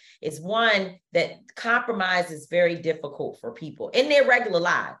participate, is one, that compromise is very difficult for people in their regular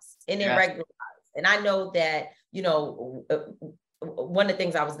lives, And I know that, one of the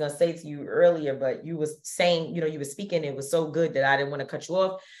things I was going to say to you earlier, but you was saying, you were speaking, it was so good that I didn't want to cut you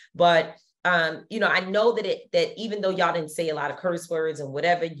off. But I know that even though y'all didn't say a lot of curse words and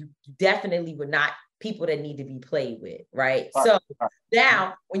whatever, you definitely were not people that need to be played with, right? So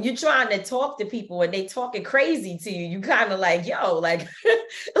now when you're trying to talk to people and they talking crazy to you, you kind of like, yo, like,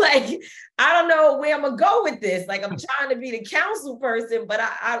 like, I don't know where I'm gonna go with this. Like, I'm trying to be the council person, but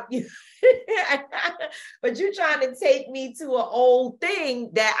but you're trying to take me to an old thing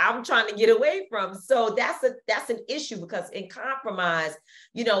that I'm trying to get away from. So that's an issue, because in compromise,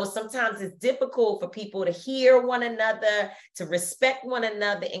 sometimes it's difficult for people to hear one another, to respect one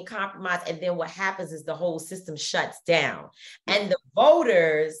another in compromise. And then what happens is the whole system shuts down. And the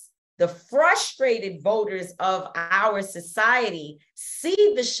voters, the frustrated voters of our society,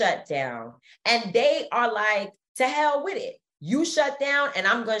 see the shutdown and they are like, to hell with it. You shut down and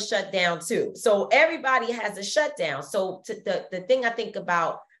I'm going to shut down too. So everybody has a shutdown. So the thing I think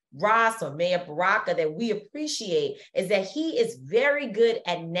about Ross or Mayor Baraka that we appreciate is that he is very good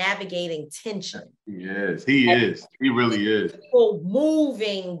at navigating tension. He is. He really is. People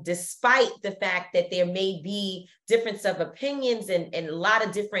moving despite the fact that there may be difference of opinions and a lot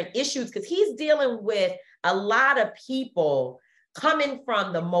of different issues, because he's dealing with a lot of people coming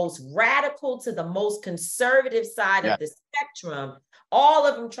from the most radical to the most conservative side of the spectrum, all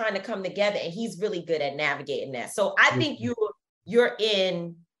of them trying to come together, and he's really good at navigating that. So I think you're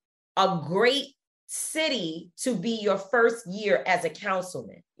in a great city to be your first year as a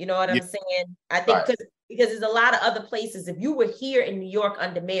councilman. You know what I'm saying? I think because there's a lot of other places. If you were here in New York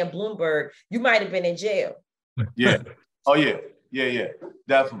under Mayor Bloomberg, you might have been in jail. Yeah. Oh yeah. Yeah.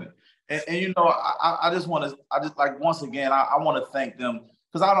 Definitely. And I just like, once again, I want to thank them,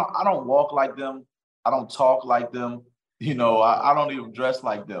 because I don't walk like them. I don't talk like them. I don't even dress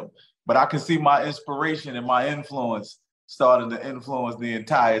like them, but I can see my inspiration and my influence starting to influence the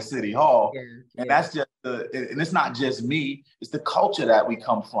entire city hall. And that's just and it's not just me, it's the culture that we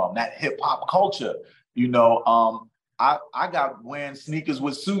come from, that hip hop culture. I got wearing sneakers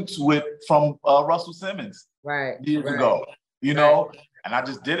with suits from Russell Simmons years ago, and I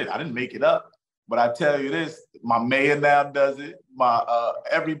just did it. I didn't make it up. But I tell you this, my mayor now does it. My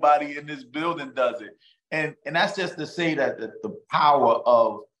everybody in this building does it. And that's just to say that the power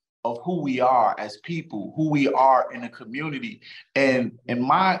of who we are as people, who we are in the community, and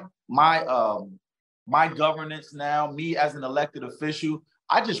my governance now, me as an elected official,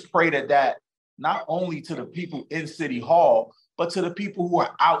 I just pray that not only to the people in City Hall, but to the people who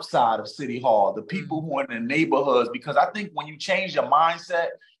are outside of City Hall, the people who are in the neighborhoods, because I think when you change your mindset,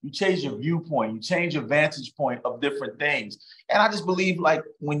 you change your viewpoint, you change your vantage point of different things. And I just believe, like,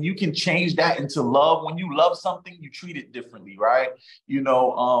 when you can change that into love, when you love something, you treat it differently, right?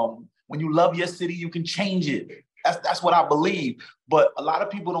 When you love your city, you can change it. That's what I believe. But a lot of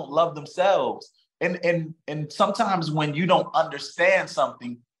people don't love themselves. And sometimes when you don't understand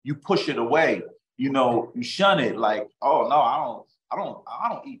something, you push it away. You shun it, like, oh no, I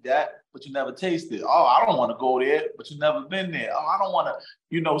don't eat that, but you never taste it. Oh, I don't want to go there, but you've never been there. Oh, I don't want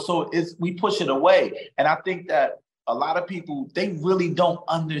to, so we push it away. And I think that a lot of people, they really don't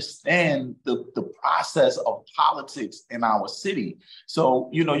understand the process of politics in our city. So,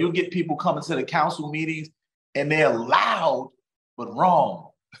 you'll get people coming to the council meetings and they're loud, but wrong.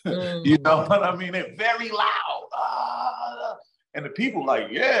 You know what I mean? They're very loud. And the people like,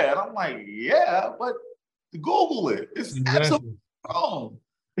 yeah. And I'm like, yeah, but Google it. It's absolutely wrong.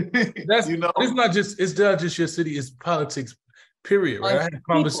 That's it's not just your city, it's politics, period. Right? I had a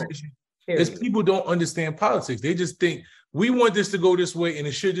conversation. It's people don't understand politics. They just think we want this to go this way, and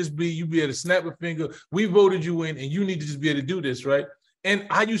it should just be you be able to snap a finger. We voted you in, and you need to just be able to do this, right? And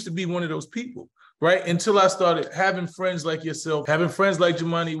I used to be one of those people, right? Until I started having friends like yourself, having friends like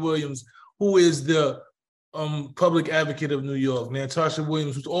Jumaane Williams, who is the public advocate of New York, Natasha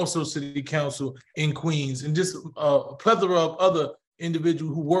Williams, who's also city council in Queens, and just a plethora of other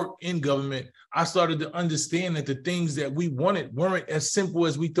individuals who work in government. I started to understand that the things that we wanted weren't as simple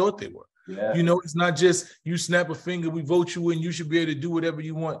as we thought they were. Yeah. You know, it's not just you snap a finger, we vote you in, you should be able to do whatever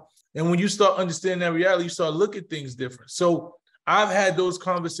you want. And when you start understanding that reality, you start looking at things different. So I've had those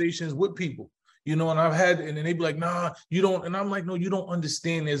conversations with people, you know, and and then they be like, nah, you don't. And I'm like, no, you don't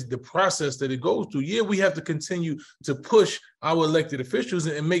understand there's the process that it goes through. Yeah, we have to continue to push our elected officials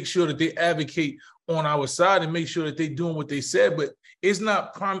and make sure that they advocate on our side and make sure that they're doing what they said, but it's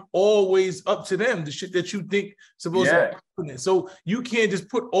not always up to them, the shit that you think supposed to happen. So you can't just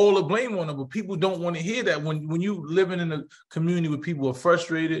put all the blame on them, but people don't want to hear that. When you living in a community where people are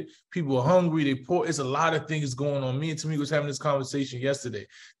frustrated, people are hungry, they poor, it's a lot of things going on. Me and Tamika was having this conversation yesterday,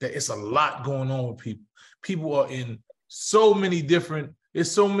 that it's a lot going on with people. People are in so many different,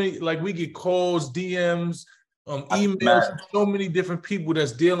 it's so many, like we get calls, DMs, emails, so many different people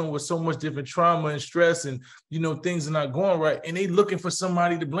that's dealing with so much different trauma and stress, and you know things are not going right, and they looking for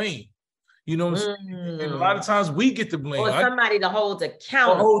somebody to blame. You know what I'm saying? And a lot of times we get the blame. Or somebody to hold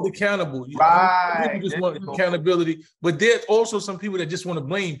accountable. Right. People just want accountability, but there's also some people that just want to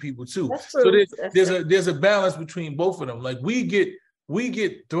blame people too. That's true. So there's a balance between both of them. Like we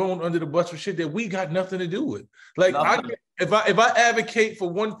get thrown under the bus for shit that we got nothing to do with. Like if I advocate for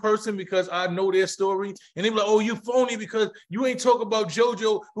one person because I know their story, and they be like, oh, you phony because you ain't talk about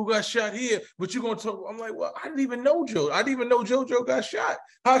JoJo who got shot here, but you gonna talk. I'm like, well, I didn't even know Joe. I didn't even know JoJo got shot.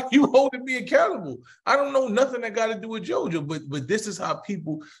 How you holding me accountable? I don't know nothing that got to do with JoJo, but this is how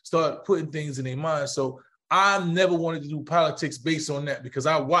people start putting things in their mind. So I never wanted to do politics based on that, because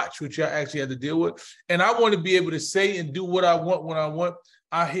I watch what y'all actually had to deal with. And I want to be able to say and do what I want when I want.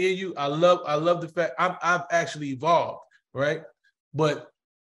 I hear you. I love the fact I've actually evolved, right? But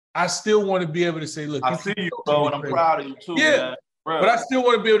I still want to be able to say, look, I see you, bro, and I'm proud of you too. Yeah. Man. But I still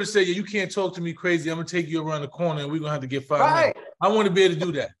want to be able to say, yeah, you can't talk to me crazy. I'm going to take you around the corner and we're going to have to get 5 minutes. I want to be able to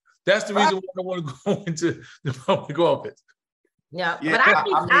do that. That's the reason why I want to go into the public office. Yeah, but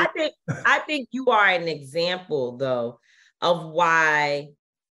I think you are an example, though, of why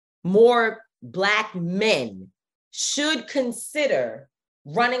more Black men should consider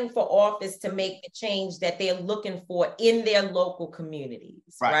running for office to make the change that they're looking for in their local communities,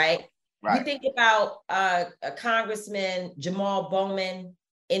 right? You think about a Congressman Jamal Bowman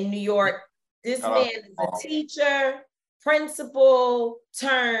in New York. This man is a teacher, principal,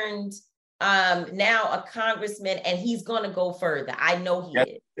 turned now a congressman, and he's going to go further. I know he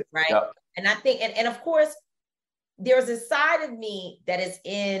is, right? Yep. And I think, and of course, there's a side of me that is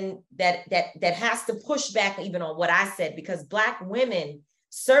in that has to push back even on what I said, because Black women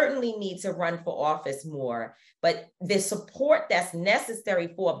certainly need to run for office more, but the support that's necessary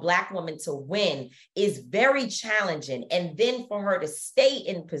for a Black woman to win is very challenging. And then for her to stay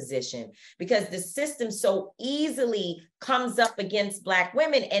in position, because the system so easily comes up against Black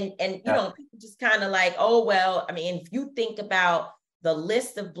women. And you know, people just kind of like, oh, well, I mean, if you think about the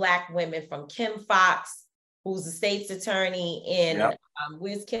list of Black women from Kim Foxx, who's the state's attorney in,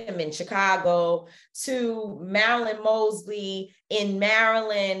 where's Kim, in Chicago, to Marilyn Mosley in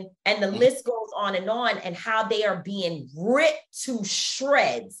Maryland, and the list goes on, and how they are being ripped to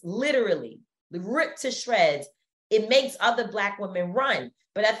shreds, literally ripped to shreds. It makes other Black women run.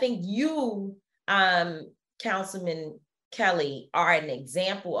 But I think you, Councilman Kelly, are an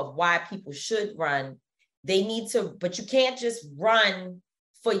example of why people should run. They need to, but you can't just run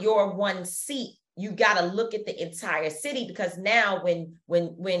for your one seat. You got to look at the entire city, because now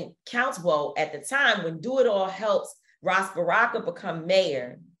when council, at the time when Do It All helps Ras Baraka become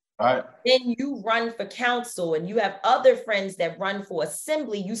mayor, then you run for council and you have other friends that run for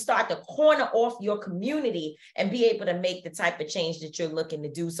assembly, you start to corner off your community and be able to make the type of change that you're looking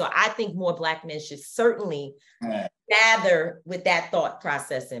to do. So I think more Black men should certainly gather with that thought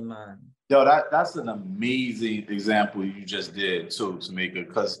process in mind. Yo, that's an amazing example you just did too, Tamika,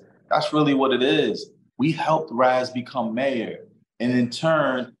 because that's really what it is. We helped Raz become mayor, and in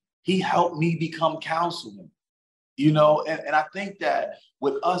turn, he helped me become councilman. You know, and I think that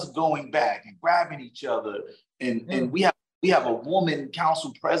with us going back and grabbing each other, and we have a woman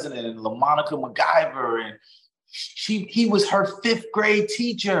council president, and LaMonica MacGyver, and he was her 5th grade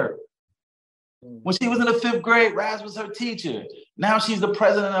teacher. When she was in the 5th grade, Raz was her teacher. Now she's the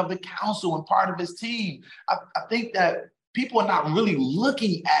president of the council and part of his team. I think that people are not really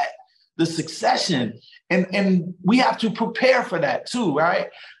looking at the succession, and we have to prepare for that too, right?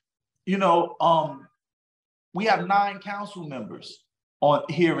 You know, we have 9 council members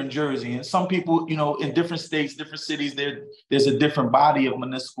here in Jersey, and some people, you know, in different states, different cities, there's a different body of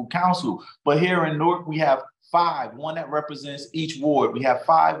municipal council. But here in Newark, we have 5, one that represents each ward. We have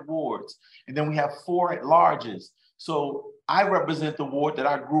 5 wards, and then we have 4 at-larges. So I represent the ward that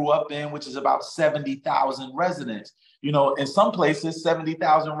I grew up in, which is about 70,000 residents. You know, in some places,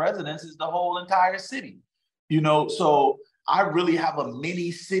 70,000 residents is the whole entire city. You know, so I really have a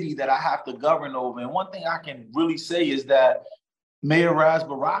mini city that I have to govern over. And one thing I can really say is that Mayor Raz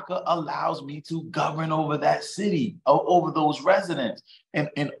Baraka allows me to govern over that city, over those residents,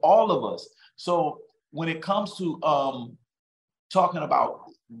 and all of us. So when it comes to talking about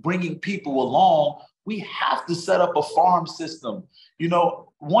bringing people along, we have to set up a farm system. You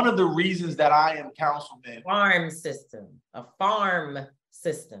know, one of the reasons that I am councilman. Farm system, a farm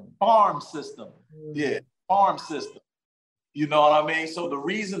system. Farm system, yeah, farm system. You know what I mean? So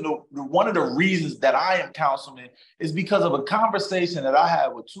one of the reasons that I am councilman is because of a conversation that I had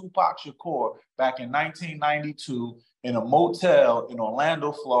with Tupac Shakur back in 1992 in a motel in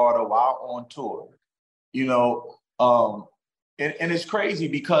Orlando, Florida, while on tour. You know, and it's crazy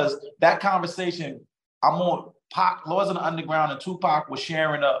because that conversation, I'm on Pac, Laws in the Underground, and Tupac was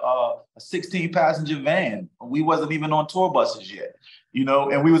sharing a 16-passenger van. We wasn't even on tour buses yet, you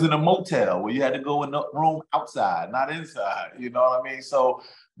know, and we was in a motel where you had to go in the room outside, not inside, you know what I mean? So,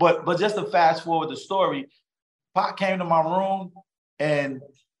 but just to fast forward the story, Pac came to my room and,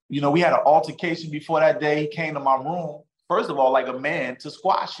 you know, we had an altercation before that day. He came to my room, first of all, like a man to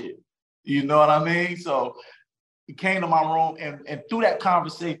squash it. You know what I mean? So he came to my room and through that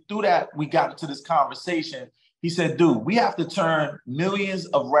conversation, we got into this conversation. He said, dude, we have to turn millions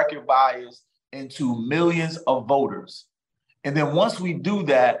of record buyers into millions of voters. And then once we do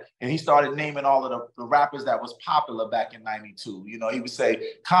that, and he started naming all of the rappers that was popular back in 92. You know, he would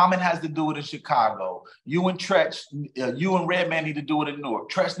say, Common has to do it in Chicago. You and Tretch, you and Redman need to do it in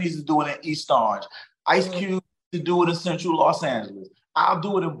Newark. Tretch needs to do it in East Orange. Ice Cube to do it in Central Los Angeles. I'll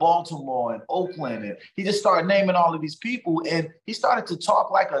do it in Baltimore and Oakland. And he just started naming all of these people. And he started to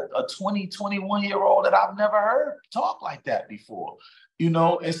talk like a 20, 21-year-old that I've never heard talk like that before. You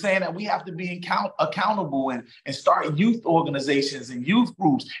know, and saying that we have to be accountable and start youth organizations and youth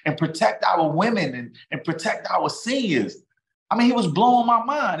groups and protect our women and protect our seniors. I mean, he was blowing my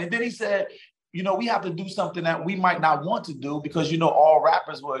mind. And then he said, you know, we have to do something that we might not want to do because, you know, all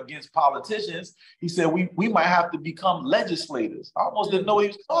rappers were against politicians. He said, we might have to become legislators. I almost didn't know what he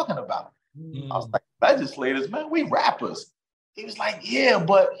was talking about. I was like, legislators, man, we rappers. He was like, yeah,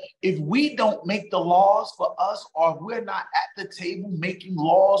 but if we don't make the laws for us, or if we're not at the table making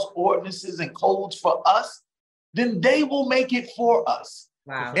laws, ordinances, and codes for us, then they will make it for us.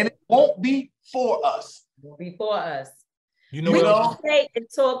 Wow. And it won't be for us. It will be for us. You know, we what can stay and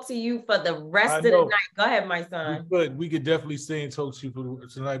talk to you for the rest of the night. Go ahead, my son. We could definitely stay and talk to you for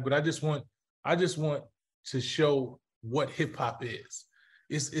tonight, but I just want to show what hip hop is.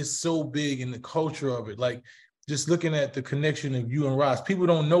 It's so big in the culture of it. Like, just looking at the connection of you and Ross, people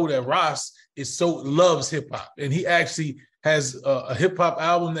don't know that Ross loves hip hop, and he actually has a hip hop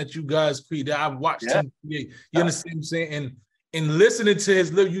album that you guys created. I've watched him create. You understand what I'm saying? And listening to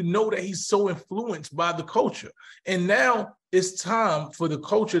his lyrics, you know that he's so influenced by the culture. And now it's time for the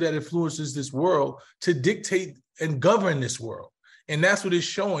culture that influences this world to dictate and govern this world. And that's what it's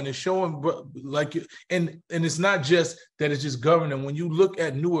showing. It's showing like, and it's not just that it's just governing. When you look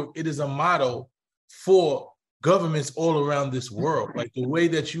at Newark, it is a model for governments all around this world. Like the way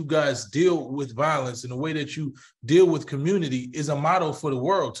that you guys deal with violence and the way that you deal with community is a model for the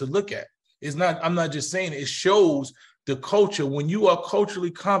world to look at. It's not, I'm not just saying it shows the culture. When you are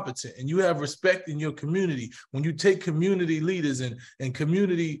culturally competent and you have respect in your community, when you take community leaders and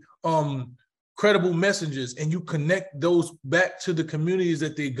community credible messengers and you connect those back to the communities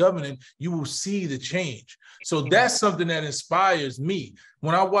that they're governing, you will see the change. So that's something that inspires me.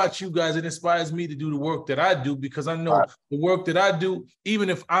 When I watch you guys, it inspires me to do the work that I do, because I know the work that I do,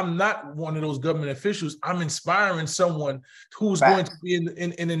 even if I'm not one of those government officials, I'm inspiring someone who's going to be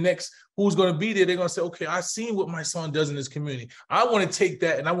in the next, who's going to be there. They're going to say, okay, I've seen what my son does in this community. I want to take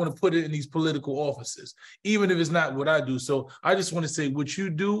that and I want to put it in these political offices, even if it's not what I do. So I just want to say what you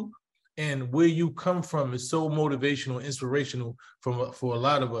do and where you come from is so motivational, inspirational for a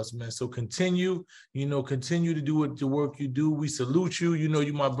lot of us, man. So continue to do the work you do. We salute you. You know,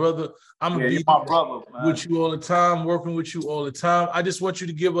 you're my brother. I'm gonna be my brother, man. With you all the time, working with you all the time. I just want you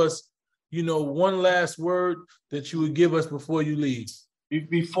to give us one last word that you would give us before you leave?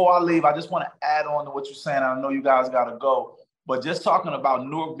 Before I leave, I just want to add on to what you're saying. I know you guys got to go, but just talking about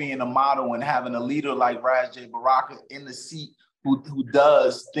Newark being a model and having a leader like Raz J. Baraka in the seat who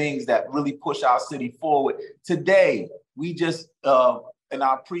does things that really push our city forward. Today, we just, in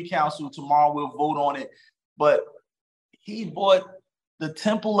our pre-council, tomorrow we'll vote on it, but he brought the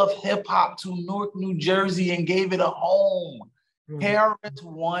Temple of Hip Hop to Newark, New Jersey and gave it a home.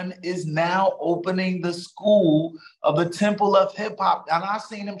 KRS-One is now opening the school of the Temple of Hip Hop. And I've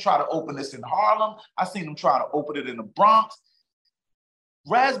seen him try to open this in Harlem. I've seen him try to open it in the Bronx.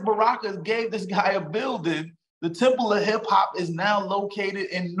 Raz Baraka gave this guy a building. The Temple of Hip Hop is now located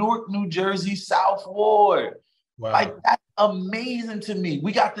in Newark, New Jersey, South Ward. Wow. Like, that's amazing to me.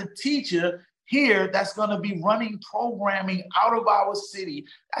 We got the teacher here that's going to be running programming out of our city.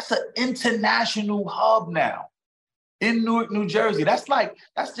 That's an international hub now in Newark, New Jersey. That's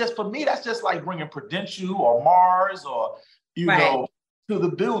just, for me, that's just like bringing Prudential or Mars or, you know, to the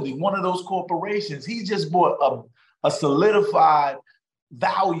building, one of those corporations. He just brought a solidified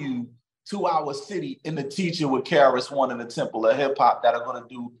value to our city in the teacher with KRS-One and the Temple of Hip Hop that are going to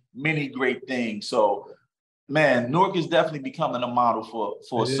do many great things. So, man, Newark is definitely becoming a model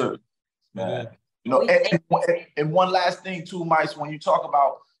for a certain, man. You know, and one last thing too, Mice, when you talk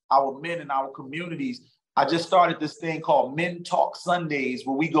about our men in our communities, I just started this thing called Men Talk Sundays,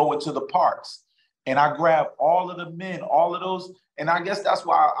 where we go into the parks and I grab all of the men, all of those. And I guess that's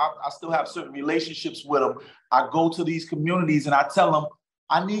why I still have certain relationships with them. I go to these communities and I tell them,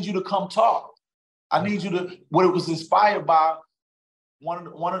 I need you to come talk. I need you to, what it was inspired by, one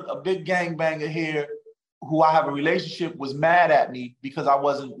of a big gangbanger here who I have a relationship was mad at me because I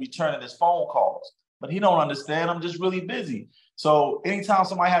wasn't returning his phone calls. But he don't understand, I'm just really busy. So anytime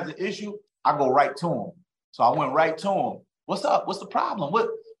somebody has an issue, I go right to him. So I went right to him. What's up? What's the problem?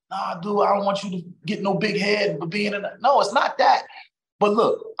 Nah, dude, I don't want you to get no big head for being in No, it's not that. But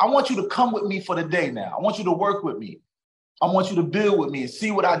look, I want you to come with me for the day now. I want you to work with me. I want you to build with me and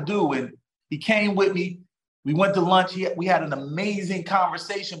see what I do. And he came with me. We went to lunch. We had an amazing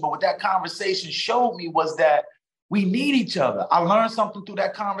conversation. But what that conversation showed me was that we need each other. I learned something through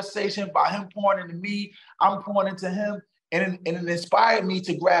that conversation by him pouring into me. I'm pouring into him. And it inspired me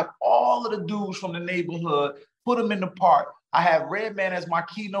to grab all of the dudes from the neighborhood, put them in the park. I had Redman as my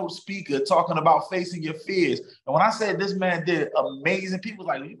keynote speaker talking about facing your fears. And when I said this man did amazing, people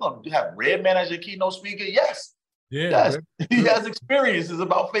were like, you going to have Redman as your keynote speaker? Yes. Yeah, yes. He has experiences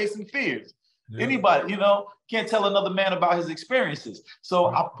about facing fears. Yeah. Anybody, can't tell another man about his experiences.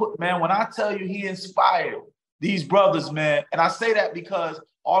 So when I tell you he inspired these brothers, man, and I say that because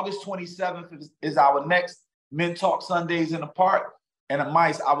August 27th is our next Men Talk Sundays in the Park. And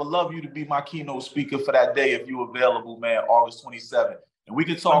Mice, I would love you to be my keynote speaker for that day if you're available, man, August 27th. And we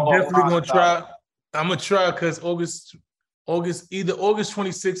can talk. I'm definitely going to try. I'm going to try because either August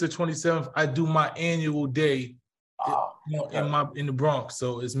 26th or 27th, I do my annual day in the Bronx.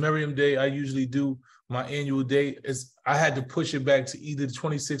 So it's Merriam Day. I usually do my annual day. I had to push it back to either the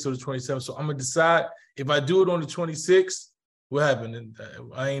 26th or the 27th. So I'm going to decide if I do it on the 26th, what happened?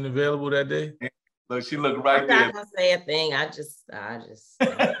 I ain't available that day. Look, she looked right there. I'm not gonna say a thing. I just.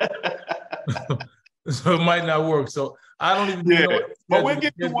 So it might not work. So I don't even know. But we'll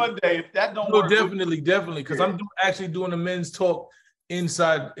get to one day if that don't work. Definitely. Because I'm actually doing the men's talk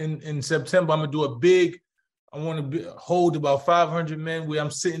inside in September. I'm gonna do a big. I want to hold about 500 men. Where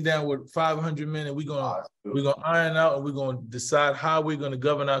I'm sitting down with 500 men, and we're gonna iron out, and we're gonna decide how we're gonna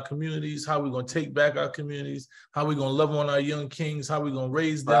govern our communities, how we're gonna take back our communities, how we're gonna love on our young kings, how we're gonna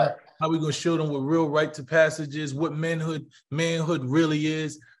raise them, how we're gonna show them what real right to passage is, what manhood really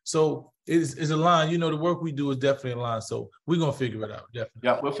is. So it's a line. The work we do is definitely a line. So we're gonna figure it out. Definitely.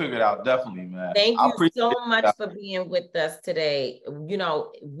 Yeah, we'll figure it out. Definitely, man. Thank you so much for being with us today.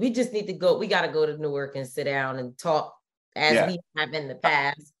 We just need to go. We got to go to Newark and sit down and talk as we have in the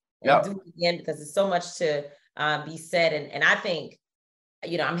past. And do it again because there's so much to be said. And I think,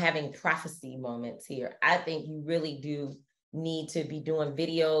 I'm having prophecy moments here. I think you really do need to be doing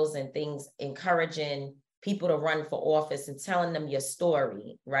videos and things encouraging people to run for office and telling them your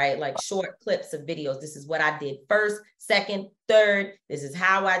story, right? Like short clips of videos. This is what I did first, second, third. This is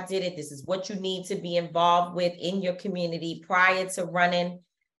how I did it. This is what you need to be involved with in your community prior to running.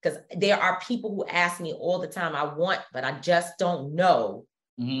 Because there are people who ask me all the time, but I just don't know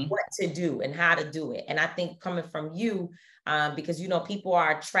what to do and how to do it. And I think coming from you, because, people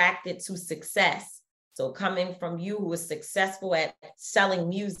are attracted to success. So coming from you who is successful at selling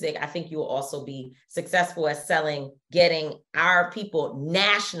music, I think you'll also be successful at getting our people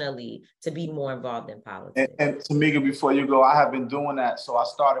nationally to be more involved in politics. And Tamika, before you go, I have been doing that. So I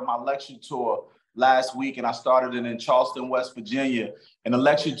started my lecture tour last week, and I started it in Charleston, West Virginia. And the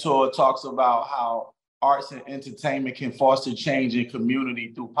lecture tour talks about how arts and entertainment can foster change in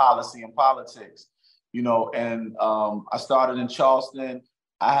community through policy and politics. And I started in Charleston.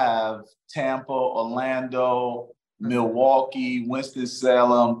 I have Tampa, Orlando, Milwaukee,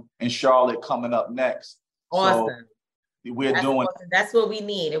 Winston-Salem, and Charlotte coming up next. Awesome. So we're doing. Awesome. That's what we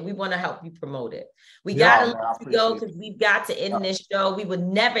need, and we want to help you promote it. We got to let you go because we've got to end this show. We would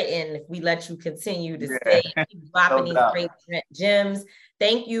never end if we let you continue to stay and keep dropping these great gems.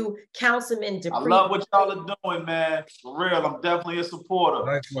 Thank you, Councilman Dupree. I love what y'all are doing, man. For real, I'm definitely a supporter.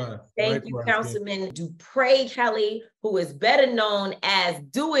 Likewise. Thank you, Councilman Dupree Kelly, who is better known as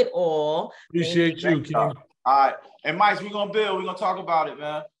Do It All. Appreciate you, King. All right. And Mike, we're going to build. We're going to talk about it,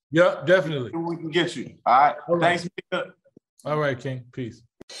 man. Yep, definitely. We can get you. All right. Thanks, Mika. All right, King. Peace.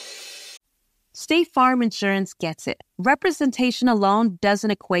 State Farm Insurance gets it. Representation alone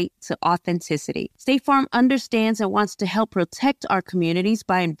doesn't equate to authenticity. State Farm understands and wants to help protect our communities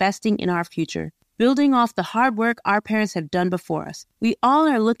by investing in our future, building off the hard work our parents have done before us. We all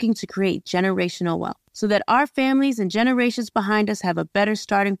are looking to create generational wealth so that our families and generations behind us have a better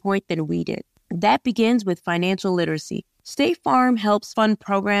starting point than we did. That begins with financial literacy. State Farm helps fund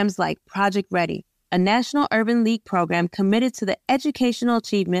programs like Project Ready, a National Urban League program committed to the educational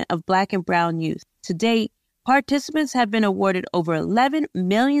achievement of Black and Brown youth. To date, participants have been awarded over $11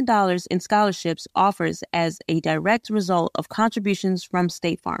 million in scholarships offers as a direct result of contributions from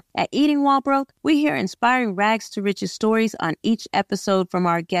State Farm. At Eating While Broke, we hear inspiring rags to riches stories on each episode from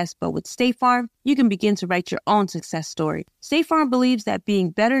our guests, but with State Farm, you can begin to write your own success story. State Farm believes that being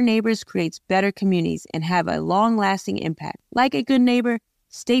better neighbors creates better communities and have a long-lasting impact. Like a good neighbor,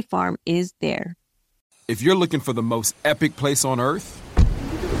 State Farm is there. If you're looking for the most epic place on Earth,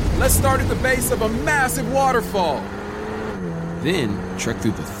 let's start at the base of a massive waterfall. Then trek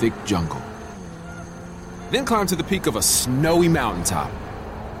through the thick jungle. Then climb to the peak of a snowy mountaintop.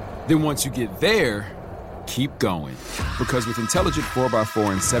 Then once you get there, keep going. Because with intelligent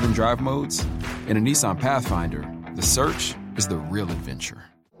 4x4 and 7 drive modes and a Nissan Pathfinder, the search is the real adventure.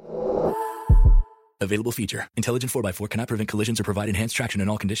 Available feature. Intelligent 4x4 cannot prevent collisions or provide enhanced traction in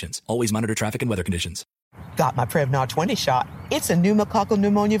all conditions. Always monitor traffic and weather conditions. Got my Prevnar 20 shot. It's a pneumococcal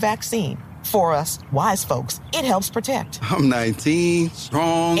pneumonia vaccine. For us, wise folks, it helps protect. I'm 19,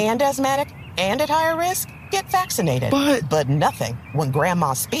 strong. And asthmatic, and at higher risk? Get vaccinated. But nothing when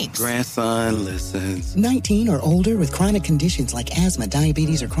grandma speaks. Grandson listens. 19 or older with chronic conditions like asthma,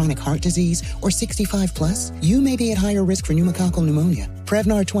 diabetes, or chronic heart disease, or 65 plus, you may be at higher risk for pneumococcal pneumonia.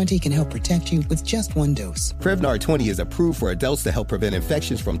 Prevnar 20 can help protect you with just one dose. Prevnar 20 is approved for adults to help prevent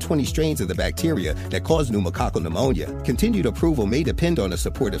infections from 20 strains of the bacteria that cause pneumococcal pneumonia. Continued approval may depend on a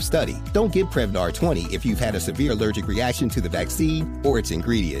supportive study. Don't give Prevnar 20 if you've had a severe allergic reaction to the vaccine or its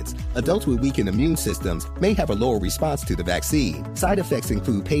ingredients. Adults with weakened immune systems may have a lower response to the vaccine. Side effects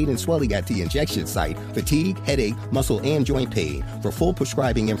include pain and swelling at the injection site, fatigue, headache, muscle, and joint pain. For full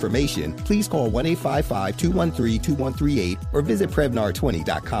prescribing information, please call 1-855-213-2138 or visit Prevnar20.com.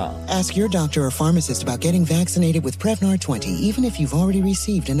 Ask your doctor or pharmacist about getting vaccinated with Prevnar 20, even if you've already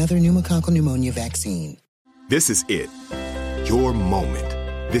received another pneumococcal pneumonia vaccine. This is it. Your moment.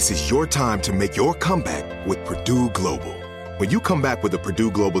 This is your time to make your comeback with Purdue Global. When you come back with a Purdue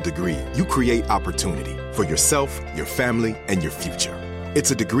Global degree, you create opportunity for yourself, your family, and your future. It's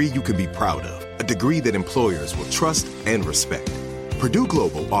a degree you can be proud of, a degree that employers will trust and respect. Purdue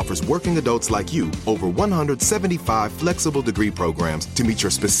Global offers working adults like you over 175 flexible degree programs to meet your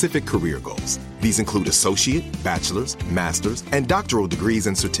specific career goals. These include associate, bachelor's, master's, and doctoral degrees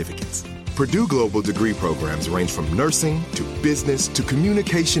and certificates. Purdue Global degree programs range from nursing to business to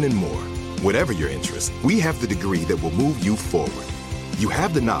communication and more. Whatever your interest, we have the degree that will move you forward. You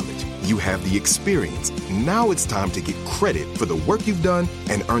have the knowledge, you have the experience. Now it's time to get credit for the work you've done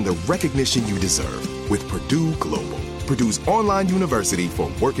and earn the recognition you deserve with Purdue Global, Purdue's online university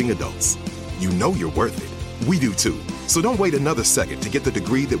for working adults. You know you're worth it. We do too. So don't wait another second to get the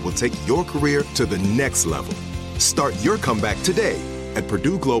degree that will take your career to the next level. Start your comeback today at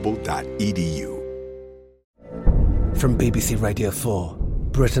purdueglobal.edu. From BBC Radio 4,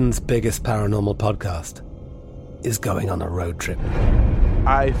 Britain's biggest paranormal podcast is going on a road trip.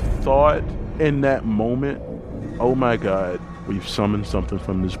 I thought in that moment, oh my God, we've summoned something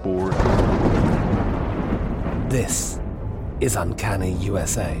from this board. This is Uncanny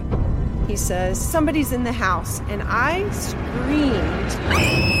USA. He says, somebody's in the house, and I screamed.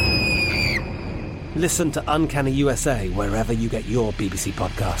 Listen to Uncanny USA wherever you get your BBC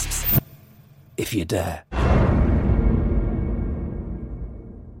podcasts, if you dare. That's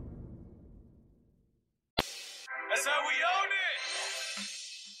how we own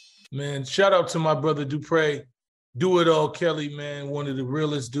it. Man, shout out to my brother Dupre. Do It All Kelly, man, one of the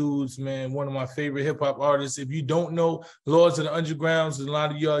realest dudes, man, one of my favorite hip-hop artists. If you don't know Lords of the Undergrounds, a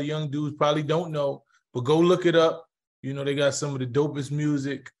lot of y'all young dudes probably don't know, but go look it up. You know, they got some of the dopest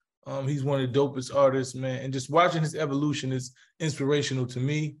music. He's one of the dopest artists, man, and just watching his evolution is inspirational to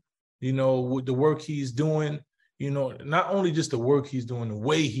me. You know, with the work he's doing, you know, not only just the work he's doing, the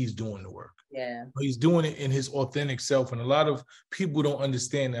way he's doing the work. Yeah. He's doing it in his authentic self. And a lot of people don't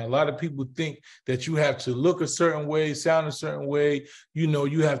understand that. A lot of people think that you have to look a certain way, sound a certain way. You know,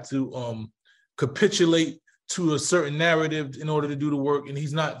 you have to capitulate to a certain narrative in order to do the work. And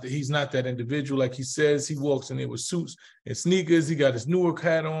he's not that individual. Like he says, he walks in there with suits and sneakers. He got his Newark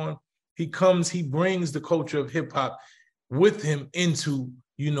hat on. He brings the culture of hip hop with him into,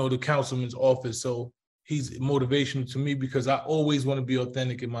 you know, the councilman's office. So he's motivational to me because I always want to be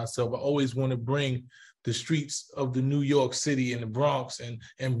authentic in myself. I always want to bring the streets of the New York City and the Bronx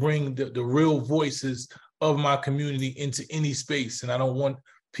and bring the real voices of my community into any space. And I don't want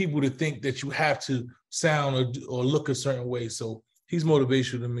people to think that you have to sound or look a certain way. So he's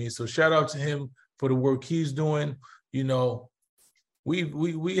motivational to me. So shout out to him for the work he's doing. You know,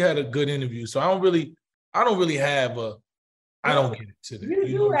 we had a good interview. So I don't really have a I don't get it today. You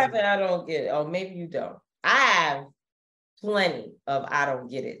do have it, I don't get it. Oh, maybe you don't. I have plenty of I don't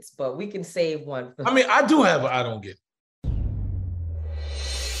get it, but we can save one. I mean, I do have a I don't get it.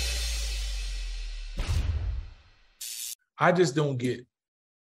 I just don't get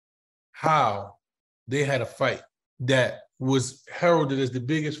how they had a fight that was heralded as the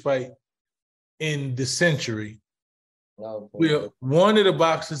biggest fight in the century. Where one of the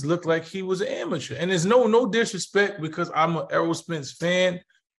boxers looked like he was an amateur. And there's no disrespect because I'm an Errol Spence fan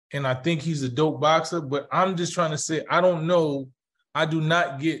and I think he's a dope boxer, but I'm just trying to say, I don't know. I do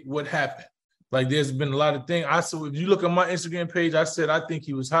not get what happened. Like there's been a lot of things. So if you look at my Instagram page, I said, I think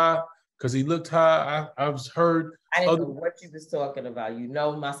he was high because he looked high. I've heard. I didn't know what you was talking about. You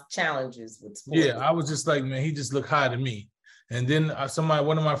know, my challenges with sports. Yeah, I was just like, man, he just looked high to me. And then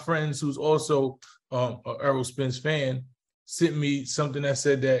one of my friends who's also an Errol Spence fan, sent me something that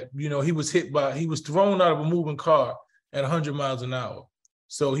said that, you know, he was thrown out of a moving car at 100 miles an hour.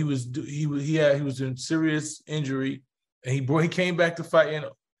 So he was in serious injury and he came back to fight. And,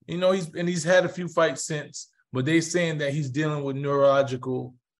 you know, he's had a few fights since, but they saying that he's dealing with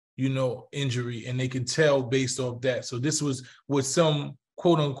neurological, you know, injury, and they can tell based off that. So this was what some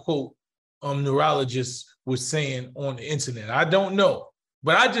quote unquote neurologist was saying on the internet. I don't know.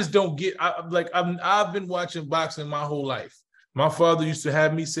 But I just don't get. I've been watching boxing my whole life. My father used to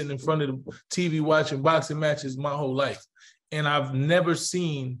have me sitting in front of the TV watching boxing matches my whole life, and I've never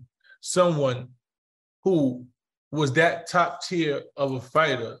seen someone who was that top tier of a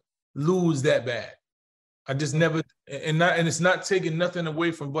fighter lose that bad. I just never, and it's not taking nothing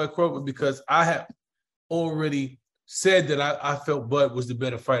away from Bud Crawford because I have already said that I felt Bud was the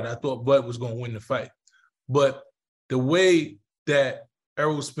better fighter. I thought Bud was going to win the fight, but the way that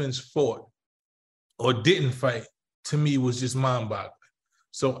Errol Spence fought or didn't fight, to me, was just mind-boggling.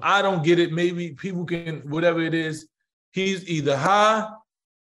 So I don't get it. Maybe people can, whatever it is, he's either high,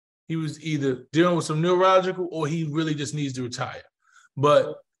 he was either dealing with some neurological, or he really just needs to retire. But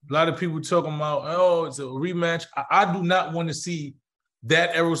a lot of people talking about, oh, it's a rematch. I do not want to see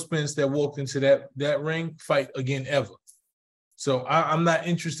that Errol Spence that walked into that ring fight again ever. So I'm not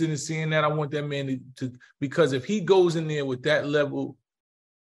interested in seeing that. I want that man to because if he goes in there with that level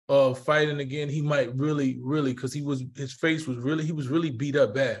of fighting again, he might really, because he was really beat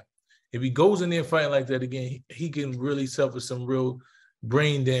up bad. If he goes in there fighting like that again, he can really suffer some real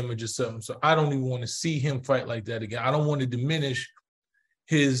brain damage or something. So I don't even want to see him fight like that again. I don't want to diminish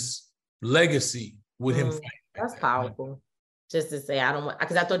his legacy with him fighting. That's powerful. Just to say, I don't want,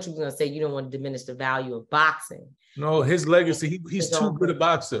 because I thought you were going to say you don't want to diminish the value of boxing. No, his legacy, he's too good a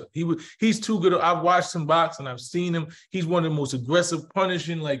boxer. He's too good. I've watched him box and I've seen him. He's one of the most aggressive,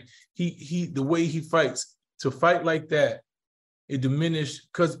 punishing, like the way he fights. To fight like that, it diminished,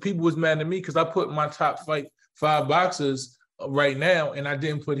 because people was mad at me because I put my top 5 boxers right now and I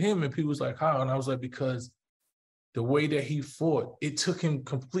didn't put him, and people was like, how? And I was like, because the way that he fought, it took him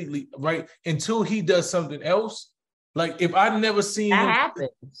completely, right? Until he does something else. Like if I'd never seen that him,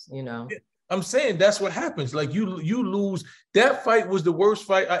 happens, you know. I'm saying that's what happens. Like you lose. That fight was the worst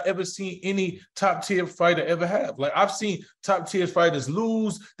fight I ever seen any top tier fighter ever have. Like I've seen top tier fighters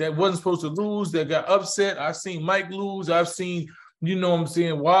lose that wasn't supposed to lose, that got upset. I've seen Mike lose. I've seen You know what I'm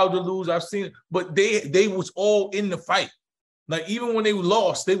saying? Wilder lose, I've seen it. But they was all in the fight. Like, even when they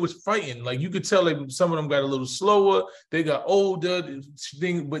lost, they was fighting. Like, you could tell like, some of them got a little slower. They got older,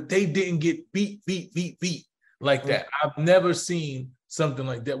 but they didn't get beat like that. I've never seen something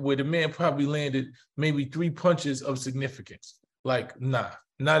like that where the man probably landed maybe 3 punches of significance. Like, not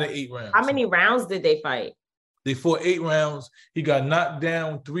at 8 rounds. How many rounds did they fight? They fought 8 rounds. He got knocked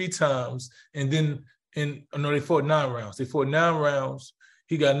down 3 times. And then, they fought 9 rounds. They fought 9 rounds.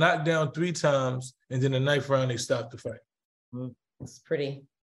 He got knocked down 3 times. And then the 9th round, they stopped the fight. It's pretty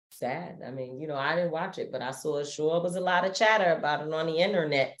sad. I mean, I didn't watch it, but I saw it was a lot of chatter about it on the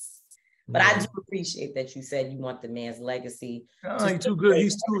internet. But I do appreciate that you said you want the man's legacy. He's too good.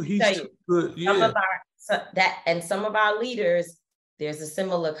 He's too good. Yeah. Some of our leaders, there's a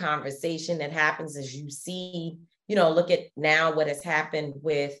similar conversation that happens as you see, look at now what has happened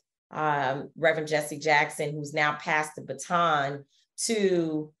with Reverend Jesse Jackson, who's now passed the baton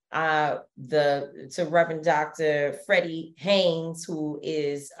to Reverend Dr. Freddie Haynes, who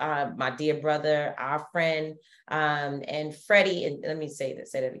is my dear brother, our friend, and Freddie. And let me say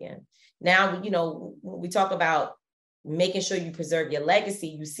that again. Now, when we talk about making sure you preserve your legacy,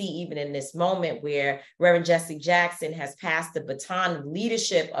 you see even in this moment where Reverend Jesse Jackson has passed the baton of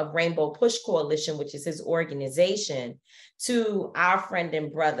leadership of Rainbow Push Coalition, which is his organization, to our friend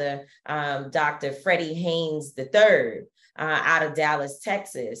and brother, Dr. Freddie Haynes III, out of Dallas,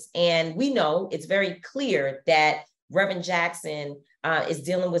 Texas. And we know it's very clear that Reverend Jackson is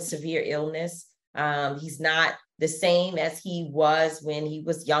dealing with severe illness. He's not the same as he was when he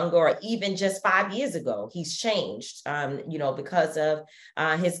was younger, or even just 5 years ago. He's changed, because of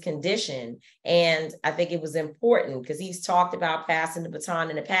his condition. And I think it was important because he's talked about passing the baton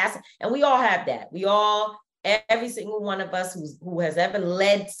in the past, and we all have that. Every single one of us who has ever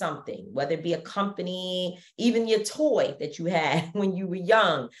led something, whether it be a company, even your toy that you had when you were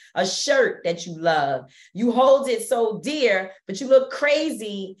young, a shirt that you love, you hold it so dear, but you look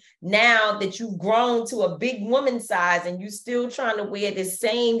crazy now that you've grown to a big woman size and you still trying to wear the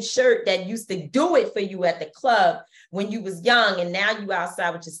same shirt that used to do it for you at the club when you was young, and now you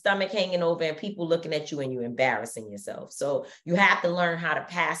outside with your stomach hanging over and people looking at you and you're embarrassing yourself. So you have to learn how to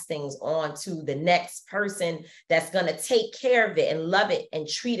pass things on to the next person that's going to take care of it and love it and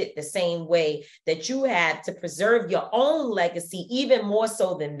treat it the same way that you had to preserve your own legacy, even more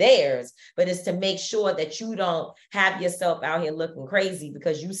so than theirs. But it's to make sure that you don't have yourself out here looking crazy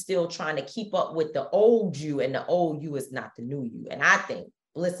because you still trying to keep up with the old you, and the old you is not the new you. And I think,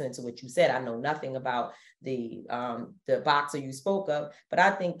 listening to what you said, I know nothing about the boxer you spoke of, but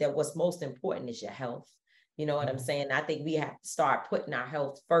I think that what's most important is your health. You know what I'm saying? I think we have to start putting our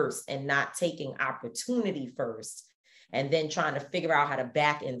health first and not taking opportunity first and then trying to figure out how to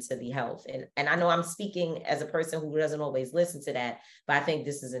back into the health. And I know I'm speaking as a person who doesn't always listen to that, but I think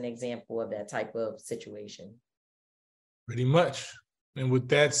this is an example of that type of situation. Pretty much. And with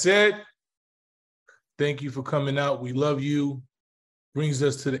that said, thank you for coming out. We love you. Brings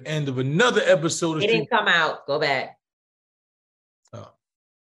us to the end of another episode of It didn't come out. Go back.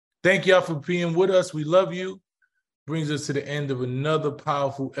 Thank y'all for being with us. We love you. Brings us to the end of another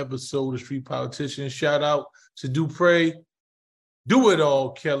powerful episode of Street Politicians. Shout out to Dupre, Do It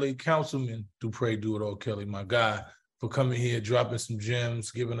All Kelly, Councilman Dupre, Do It All Kelly, my guy, for coming here, dropping some gems,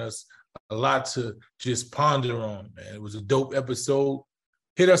 giving us a lot to just ponder on, man. It was a dope episode.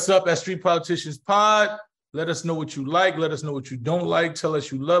 Hit us up at Street Politicians Pod. Let us know what you like. Let us know what you don't like. Tell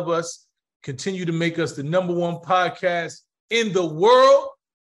us you love us. Continue to make us the #1 podcast in the world,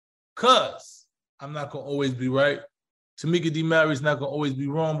 because I'm not going to always be right. Tamika D. Mary's not going to always be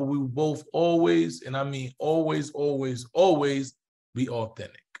wrong, but we will both always, and I mean always, always, always be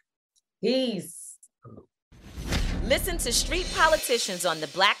authentic. Peace. Listen to Street Politicians on the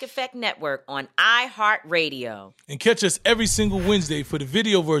Black Effect Network on iHeartRadio. And catch us every single Wednesday for the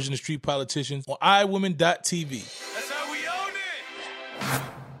video version of Street Politicians on iWomen.tv. That's how we own it.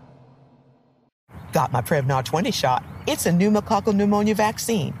 Got my Prevnar 20 shot. It's a pneumococcal pneumonia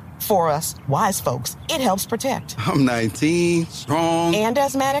vaccine. For us, wise folks, it helps protect. I'm 19, strong. And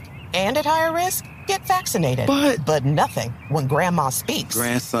asthmatic, and at higher risk. Get vaccinated. But nothing when grandma speaks.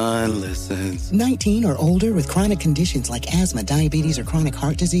 Grandson listens. 19 or older with chronic conditions like asthma, diabetes, or chronic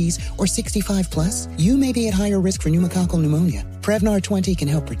heart disease, or 65 plus, you may be at higher risk for pneumococcal pneumonia. Prevnar 20 can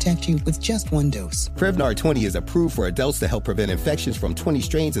help protect you with just one dose. Prevnar 20 is approved for adults to help prevent infections from 20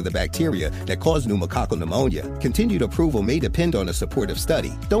 strains of the bacteria that cause pneumococcal pneumonia. Continued approval may depend on a supportive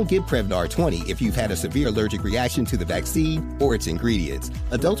study. Don't give Prevnar 20 if you've had a severe allergic reaction to the vaccine or its ingredients.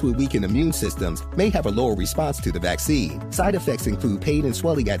 Adults with weakened immune systems may have a lower response to the vaccine. Side effects include pain and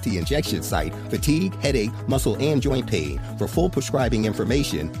swelling at the injection site, fatigue, headache, muscle, and joint pain. For full prescribing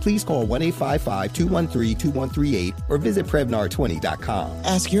information, please call 1-855-213-2138 or visit Prevnar20.com.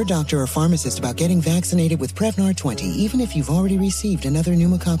 Ask your doctor or pharmacist about getting vaccinated with Prevnar 20, even if you've already received another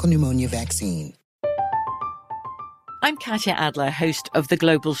pneumococcal pneumonia vaccine. I'm Katya Adler, host of The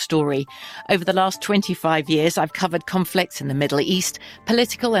Global Story. Over the last 25 years, I've covered conflicts in the Middle East,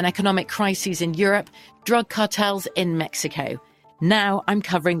 political and economic crises in Europe, drug cartels in Mexico. Now I'm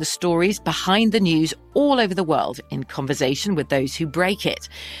covering the stories behind the news all over the world in conversation with those who break it.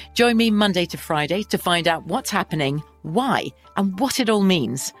 Join me Monday to Friday to find out what's happening, why, and what it all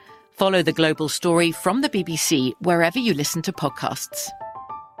means. Follow The Global Story from the BBC wherever you listen to podcasts.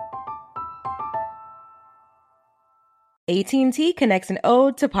 AT&T connects an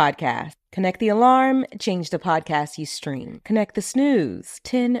ode to podcast. Connect the alarm, change the podcast you stream. Connect the snooze,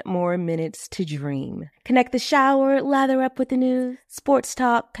 10 more minutes to dream. Connect the shower, lather up with the news, sports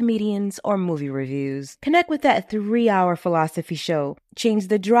talk, comedians, or movie reviews. Connect with that 3-hour philosophy show. Change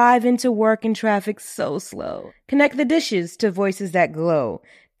the drive into work and traffic so slow. Connect the dishes to voices that glow.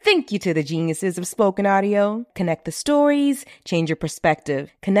 Thank you to the geniuses of spoken audio. Connect the stories, change your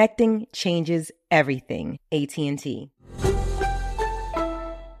perspective. Connecting changes everything. AT&T.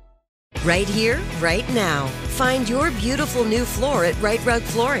 Right here, right now. Find your beautiful new floor at Right Rug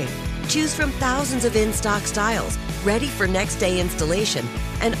Flooring. Choose from thousands of in-stock styles, ready for next day installation,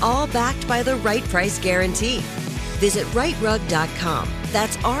 and all backed by the right price guarantee. Visit rightrug.com.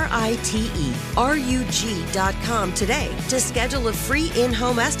 That's RITERUG.com today to schedule a free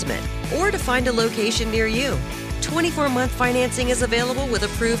in-home estimate or to find a location near you. 24-month financing is available with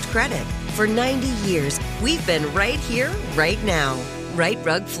approved credit. For 90 years, we've been right here, right now. Right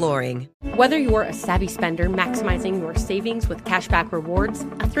Rug Flooring. Whether you're a savvy spender maximizing your savings with cashback rewards,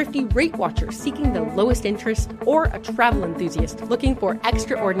 a thrifty rate watcher seeking the lowest interest, or a travel enthusiast looking for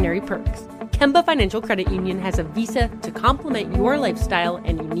extraordinary perks, Kemba Financial Credit Union has a visa to complement your lifestyle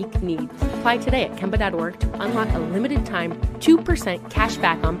and unique needs. Apply today at Kemba.org to unlock a limited time 2% cash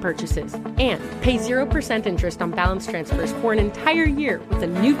back on purchases and pay 0% interest on balance transfers for an entire year with a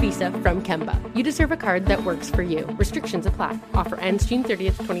new visa from Kemba. You deserve a card that works for you. Restrictions apply. Offer ends June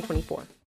 30th, 2024.